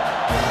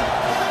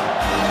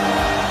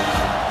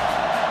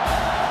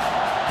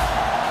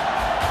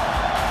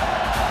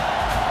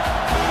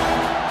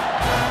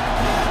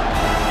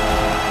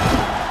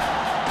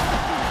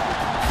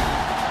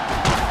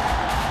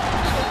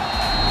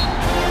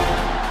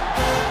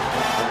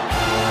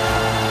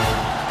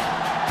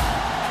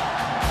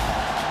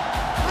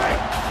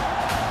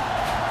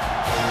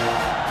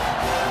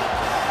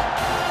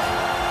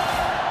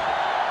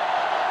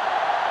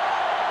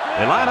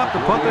 They line up to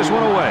punt this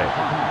one away.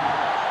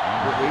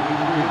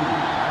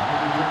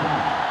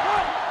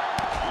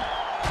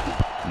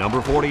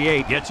 Number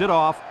 48 gets it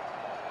off.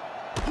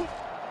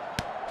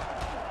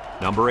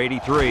 Number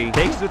 83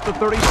 takes it to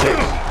 36.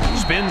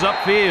 Spins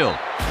upfield.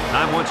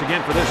 Time once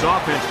again for this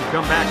offense to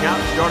come back out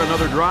and start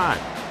another drive.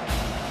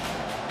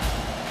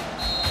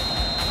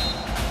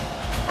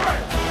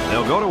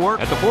 They'll go to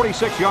work at the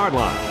 46-yard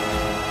line.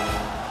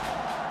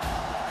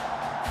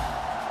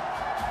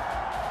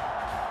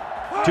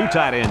 Two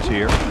tight ends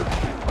here.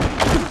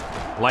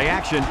 Play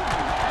action.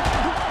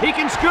 He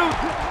can scoot.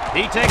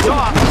 He takes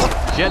off.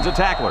 Sheds a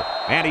tackler.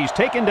 And he's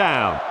taken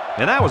down.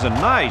 And that was a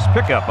nice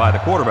pickup by the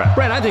quarterback.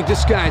 Brad, I think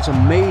this guy's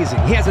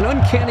amazing. He has an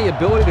uncanny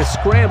ability to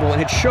scramble,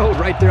 and it showed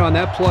right there on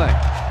that play.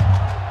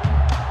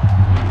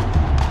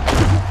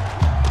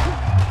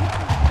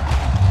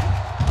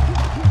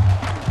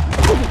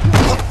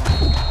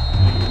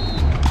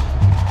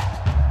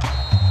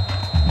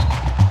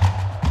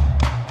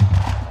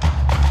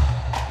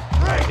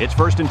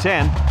 First and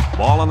 10.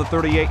 Ball on the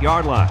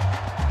 38-yard line.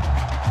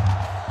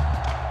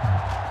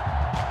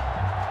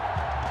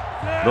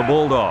 The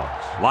Bulldogs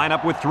line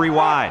up with 3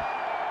 wide.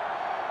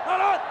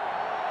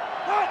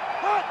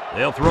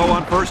 They'll throw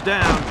on first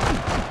down.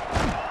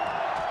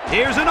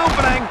 Here's an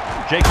opening.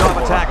 Shakes off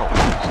a tackle.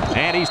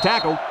 And he's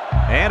tackled.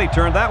 And he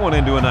turned that one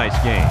into a nice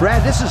game.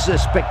 Brad, this is a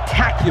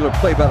spectacular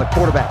play by the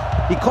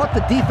quarterback. He caught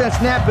the defense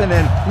napping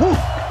and, whoo,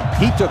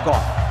 he took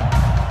off.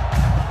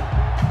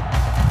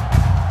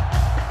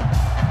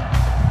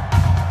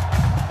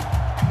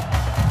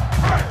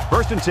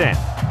 First and 10.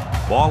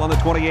 Ball on the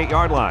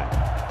 28-yard line.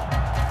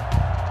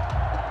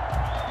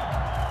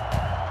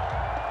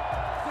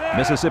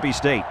 Mississippi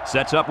State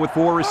sets up with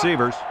 4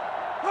 receivers.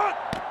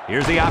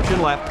 Here's the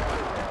option left.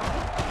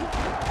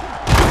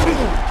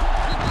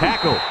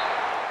 Tackle.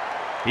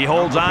 He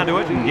holds on to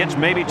it and gets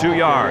maybe 2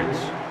 yards.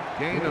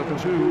 Gain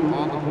of 2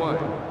 on the play.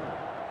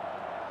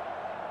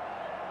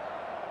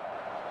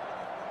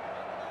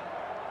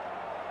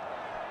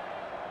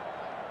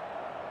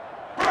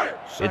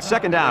 It's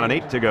second down and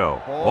 8 to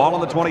go. Ball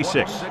on the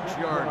 26.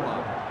 26-yard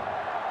line.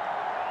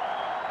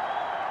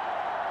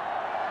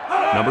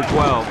 Number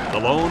 12, the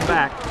lone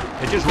back.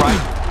 Pitches right.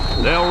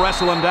 They'll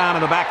wrestle him down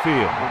in the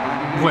backfield.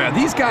 Well,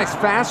 these guys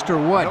fast or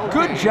what?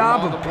 Good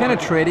job of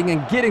penetrating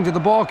and getting to the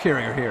ball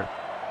carrier here.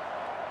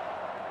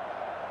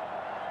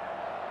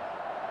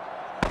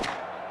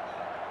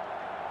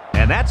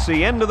 And that's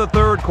the end of the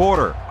third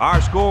quarter.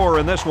 Our score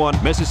in this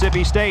one,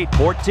 Mississippi State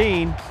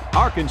 14,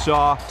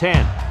 Arkansas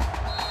 10.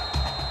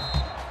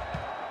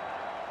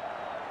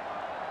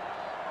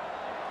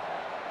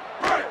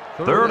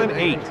 Third and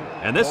 8,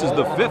 and this is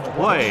the 5th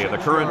play of the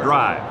current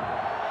drive.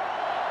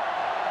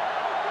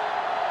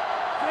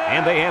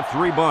 And they have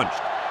 3 bunched.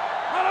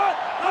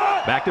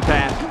 Back to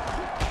pass.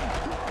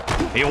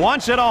 He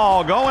wants it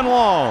all, going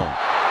long.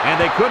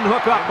 And they couldn't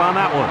hook up on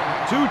that one.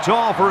 Too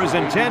tall for his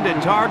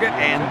intended target,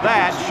 and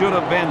that should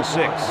have been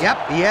 6.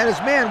 Yep, he had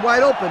his man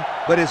wide open,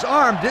 but his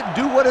arm didn't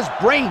do what his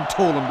brain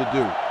told him to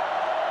do.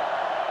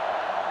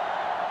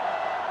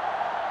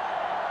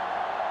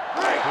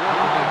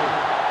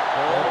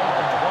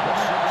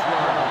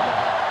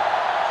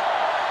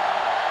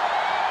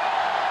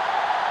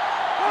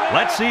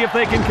 Let's see if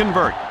they can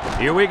convert.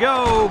 Here we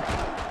go.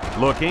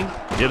 Looking,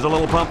 gives a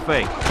little pump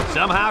fake.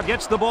 Somehow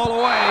gets the ball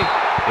away.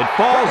 It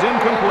falls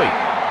incomplete.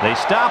 They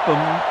stop him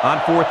on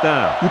 4th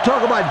down. You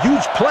talk about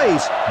huge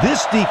plays.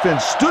 This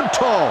defense stood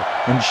tall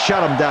and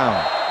shut him down.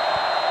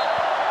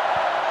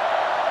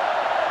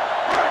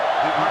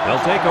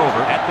 They'll take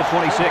over at the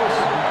 26.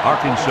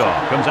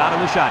 Arkansas comes out in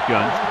the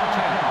shotgun.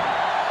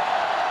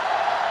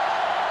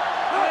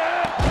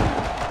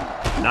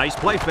 Nice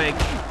play fake.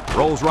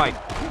 Rolls right.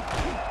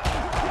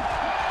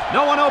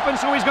 No one open,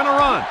 so he's going to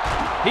run.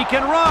 He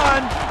can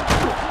run.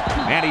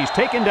 And he's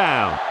taken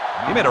down.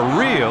 He made a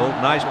real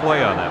nice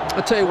play on that one.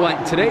 I'll tell you what,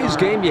 in today's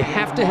game, you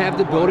have to have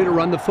the ability to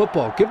run the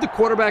football. Give the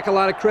quarterback a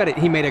lot of credit.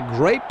 He made a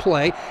great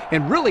play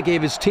and really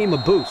gave his team a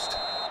boost.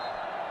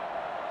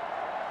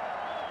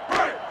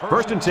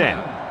 First and 10.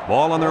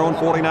 Ball on their own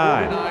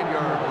 49.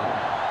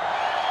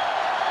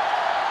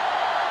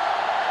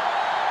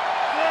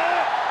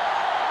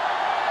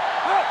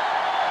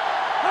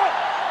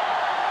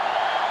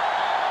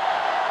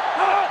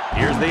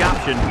 Here's the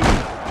option.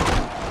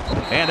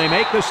 And they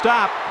make the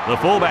stop. The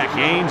fullback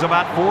gains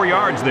about 4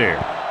 yards there.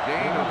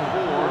 Gain of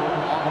 4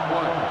 on the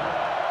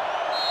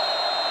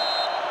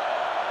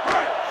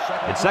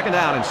play. It's second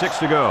down and 6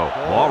 to go.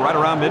 Ball right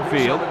around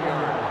midfield.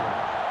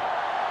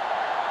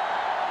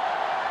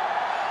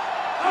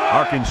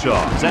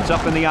 Arkansas sets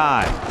up in the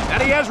eye.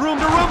 And he has room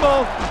to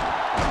rumble.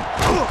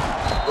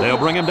 They'll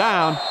bring him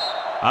down.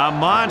 A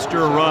monster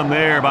run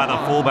there by the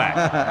fullback.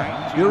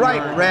 You're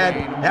right, Brad.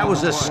 That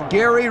was a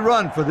scary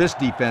run for this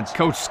defense.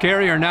 Coach,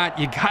 scary or not,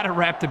 you got to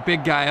wrap the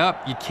big guy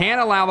up. You can't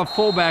allow the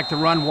fullback to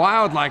run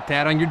wild like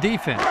that on your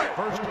defense.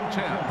 First and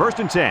 10. First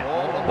and 10.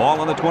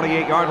 Ball on the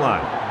 28-yard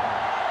line.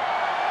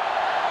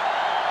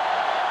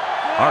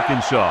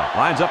 Arkansas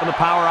lines up in the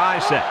power I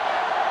set.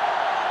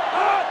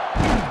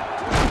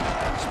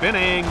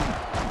 Spinning.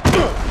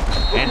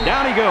 And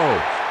down he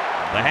goes.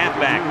 The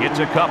halfback gets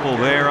a couple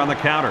there on the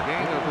counter.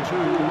 Gain of 2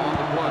 on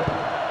the play.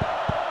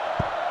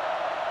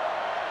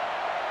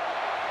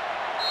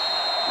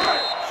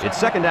 It's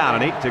second down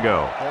and 8 to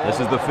go. This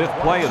is the 5th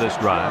play of this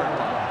drive.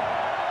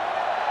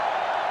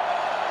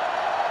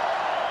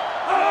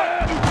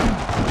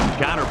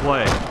 Counter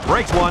play.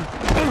 Breaks one.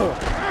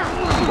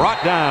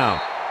 Brought down.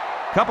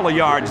 Couple of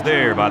yards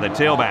there by the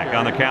tailback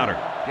on the counter.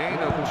 Gain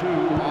of 2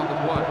 on the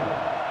play.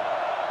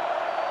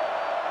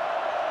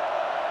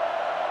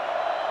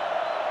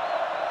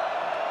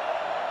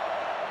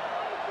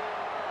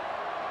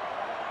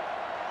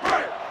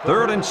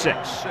 Third and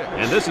 6.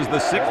 And this is the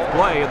 6th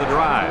play of the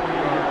drive.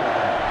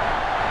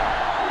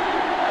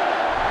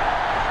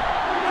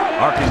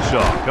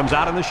 Arkansas comes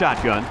out in the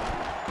shotgun.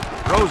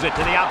 Throws it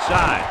to the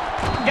outside.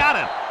 Got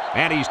him.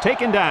 And he's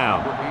taken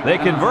down. They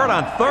convert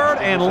on 3rd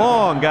and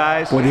long,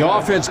 guys. With the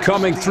offense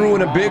coming through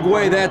in a big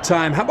way that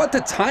time. How about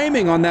the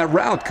timing on that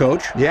route,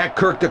 Coach? Yeah,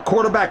 Kirk, the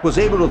quarterback was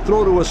able to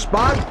throw to a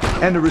spot,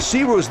 and the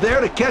receiver was there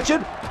to catch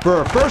it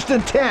for a 1st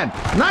and 10.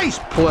 Nice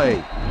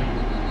play.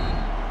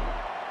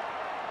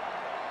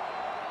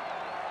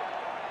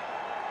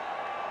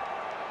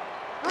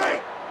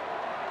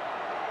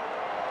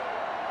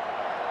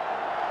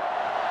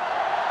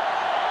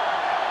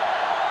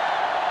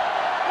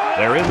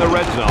 They're in the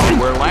red zone,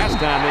 where last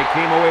time they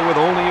came away with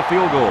only a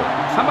field goal.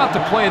 How about the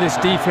play of this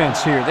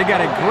defense here? They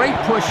got a great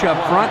push up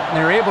front, and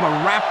they're able to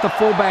wrap the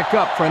fullback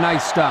up for a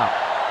nice stop.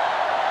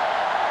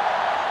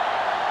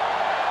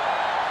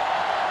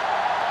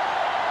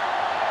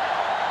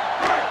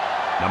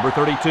 Number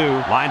 32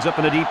 lines up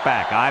in a deep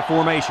back, I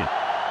formation.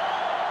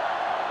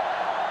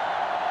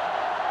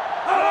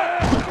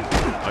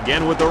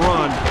 Again with the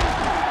run.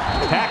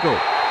 Tackle.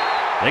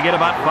 They get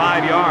about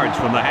 5 yards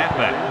from the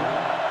halfback.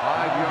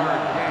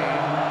 5-yard gain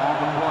on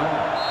the play.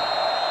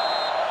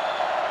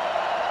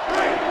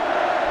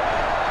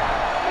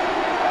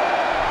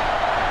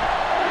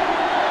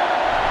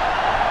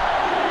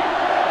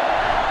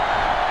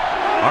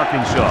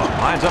 Arkansas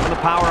lines up in the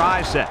power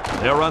I set.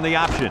 They'll run the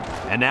option.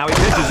 And now he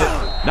pitches it.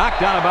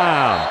 Knocked out of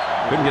bounds.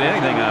 Couldn't get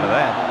anything out of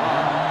that.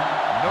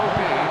 No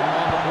gain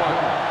on the play.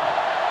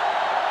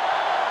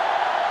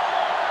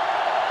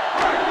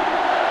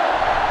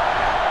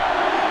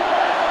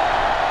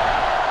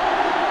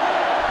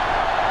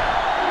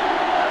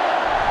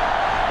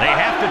 They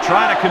have to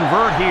try to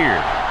convert here.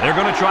 They're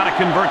going to try to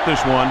convert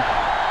this one.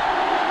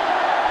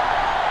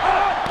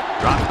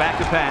 Drops back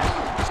to pass.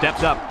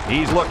 Steps up.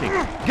 He's looking.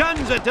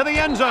 Guns it to the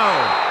end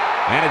zone.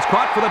 And it's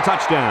caught for the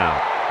touchdown.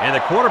 And the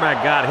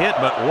quarterback got hit,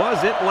 but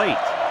was it late?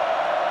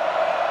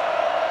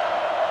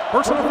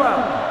 Personal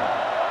foul.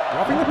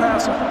 Roughing the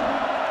passer.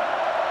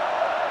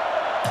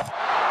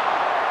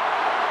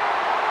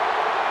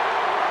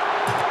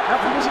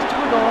 After this is to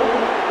the goal.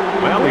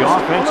 Well, the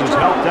offense is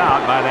helped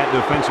out by that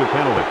defensive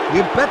penalty.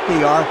 You bet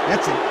they are.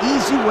 That's an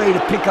easy way to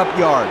pick up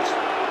yards.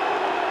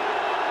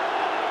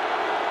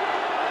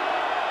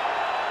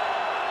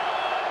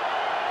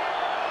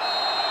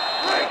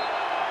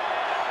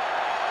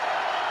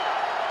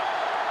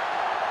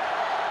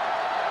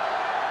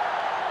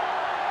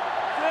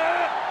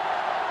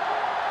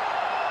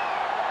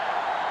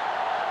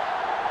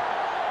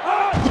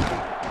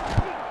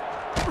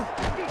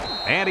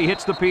 And he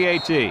hits the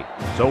PAT.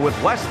 So with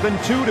less than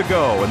 2 to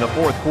go in the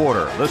 4th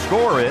quarter, the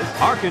score is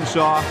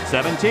Arkansas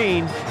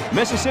 17,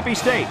 Mississippi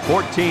State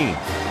 14.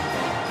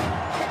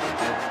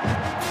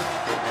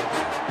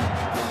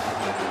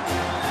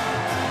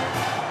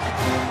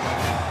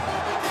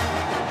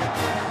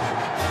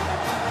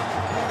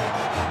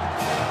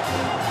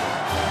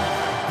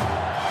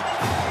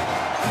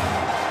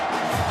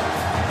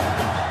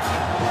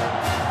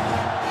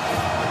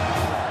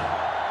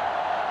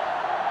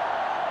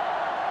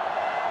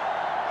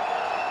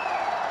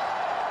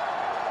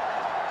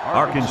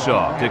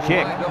 Arkansas to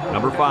kick.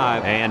 Number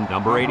 5 and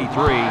number 83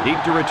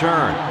 deep to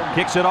return.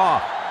 Kicks it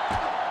off.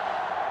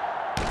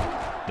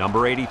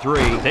 Number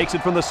 83 takes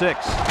it from the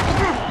 6. The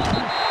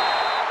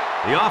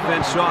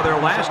offense saw their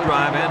last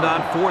drive end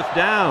on 4th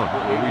down.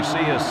 Will we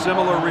see a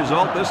similar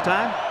result this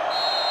time?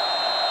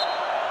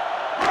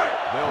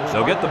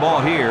 So get the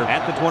ball here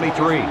at the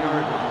 23.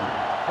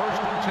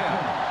 1st and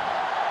 10.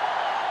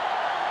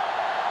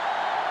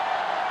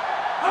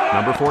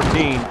 Number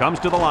 14 comes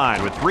to the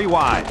line with 3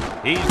 wide.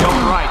 He's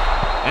going right,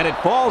 and it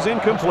falls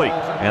incomplete.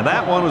 And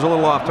that one was a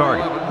little off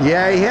target.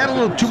 Yeah, he had a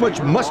little too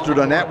much mustard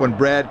on that one,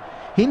 Brad.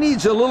 He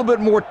needs a little bit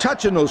more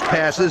touch in those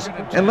passes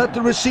and let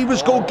the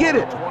receivers go get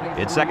it.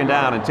 It's 2nd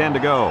down and 10 to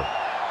go.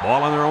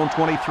 Ball on their own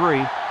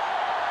 23.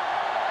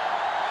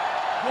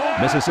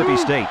 Mississippi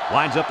State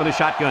lines up in a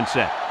shotgun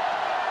set.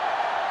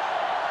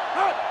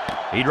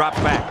 He drops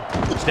back,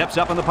 steps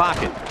up in the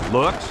pocket,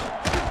 looks.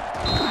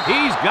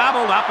 He's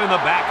gobbled up in the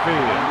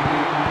backfield.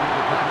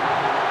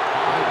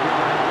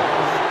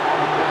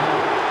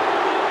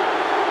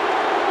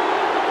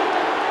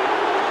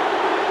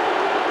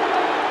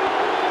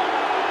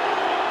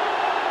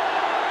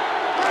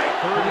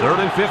 Third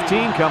and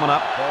 15 coming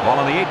up. Ball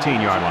on the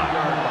 18-yard line.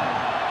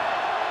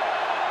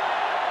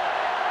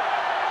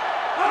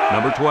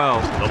 Number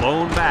 12, the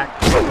lone back,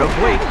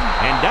 complete,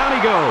 and down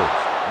he goes.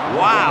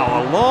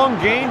 Wow, a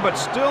long gain, but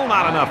still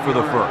not enough for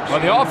the first.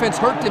 Well, the offense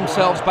hurt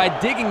themselves by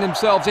digging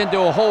themselves into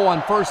a hole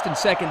on 1st and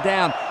 2nd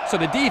down, so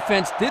the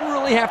defense didn't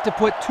really have to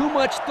put too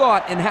much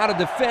thought in how to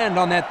defend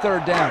on that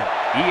 3rd down.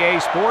 EA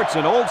Sports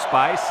and Old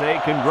Spice say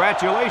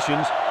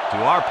congratulations to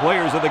our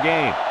players of the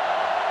game.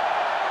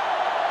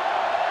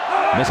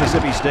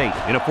 Mississippi State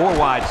in a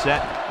 4-wide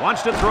set,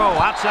 wants to throw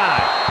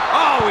outside.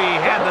 Oh, he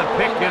had the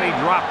pick and he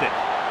dropped it.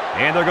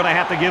 And they're going to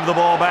have to give the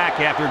ball back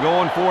after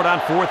going for it on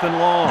 4th and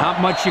long.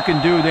 Not much you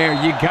can do there.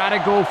 You got to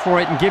go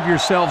for it and give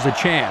yourselves a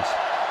chance.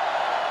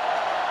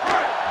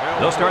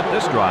 They'll start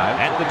this drive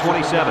at the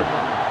 27.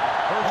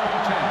 1st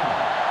and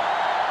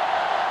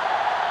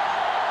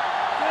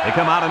 10. They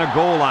come out in a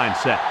goal line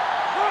set.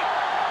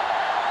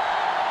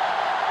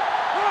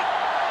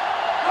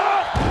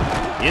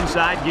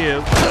 Inside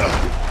give.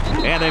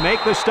 And they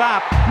make the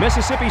stop.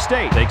 Mississippi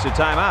State takes a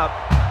timeout.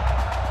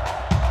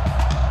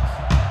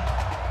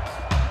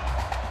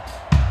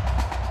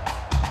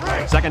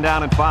 Second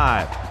down and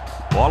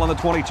 5. Ball on the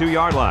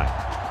 22-yard line.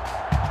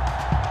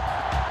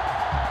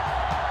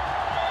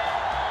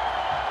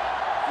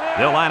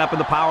 They'll line up in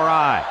the power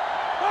I.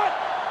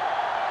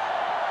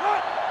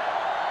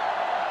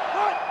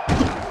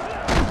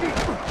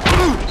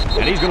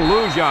 And he's going to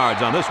lose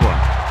yards on this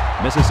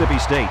one. Mississippi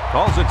State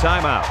calls a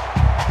timeout.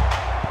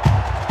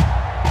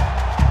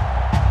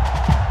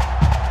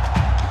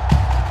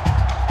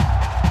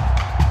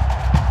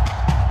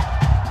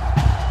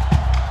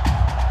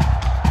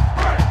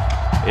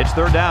 It's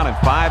third down and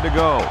 5 to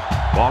go.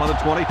 Ball on the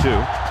 22.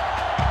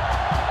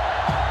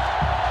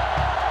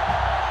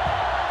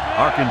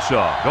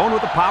 Arkansas going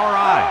with the power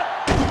I.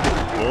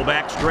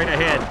 Fullback straight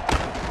ahead.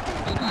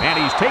 And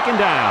he's taken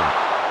down.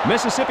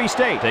 Mississippi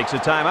State takes a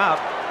timeout.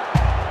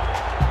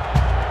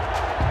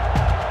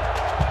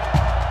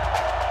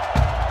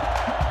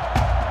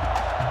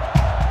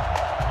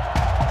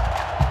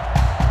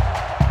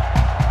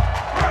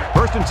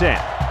 First and 10.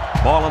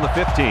 Ball on the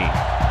 15.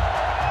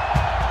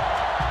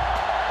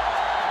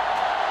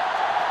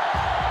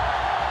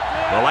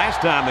 The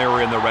last time they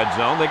were in the red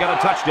zone, they got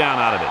a touchdown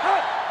out of it.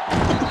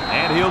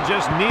 And he'll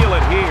just kneel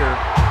it here.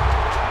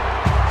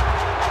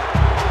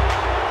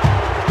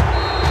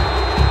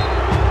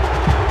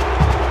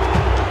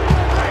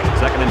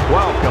 Second and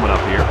 12 coming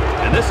up here.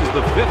 And this is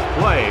the 5th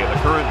play of the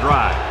current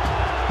drive.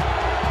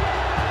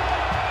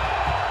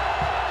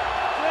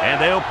 And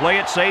they'll play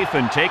it safe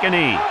and take a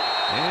knee.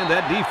 And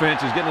that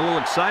defense is getting a little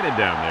excited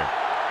down there.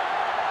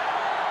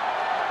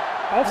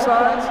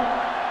 Offsides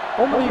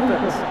on the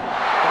defense.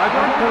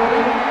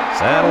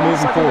 Saddle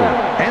moving forward.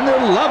 And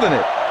they're loving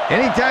it.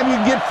 Anytime you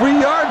can get free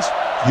yards,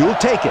 you'll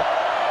take it.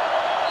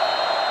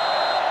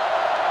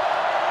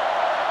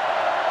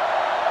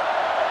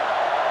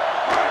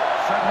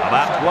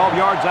 About 12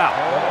 yards out.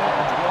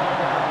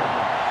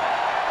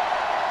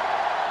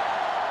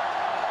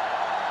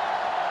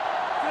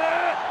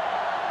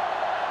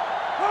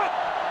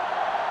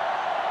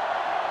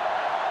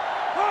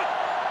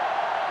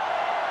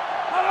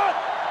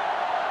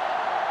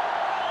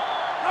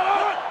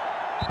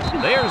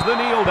 There's the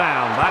kneel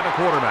down by the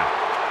quarterback.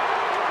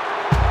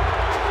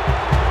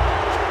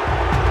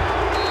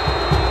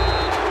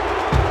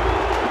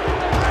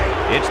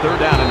 It's third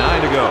down and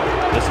 9 to go.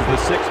 This is the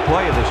 6th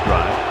play of this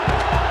drive.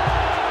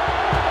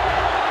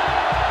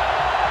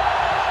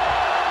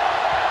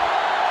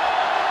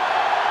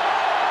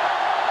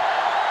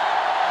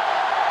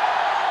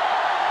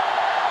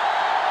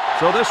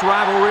 So this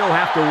rivalry will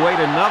have to wait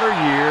another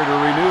year to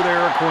renew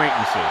their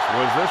acquaintances.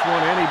 Was this one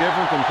any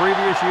different than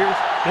previous years?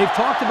 They've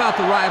talked about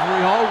the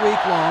rivalry all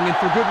week long, and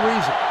for good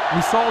reason.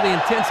 We saw the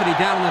intensity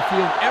down on the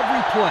field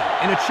every play,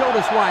 and it showed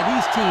us why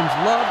these teams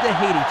love to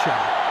hate each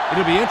other.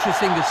 It'll be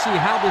interesting to see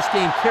how this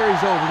game carries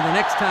over to the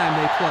next time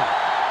they play.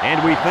 And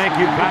we thank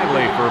you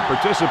kindly for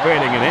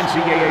participating in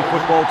NCAA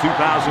Football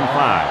 2005.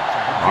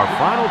 Our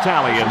final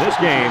tally in this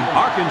game,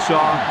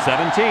 Arkansas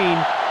 17,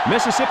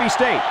 Mississippi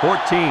State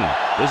 14.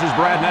 This is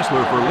Brad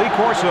Nessler for Lee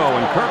Corso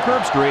and Kirk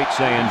Herbstreit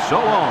saying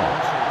so long.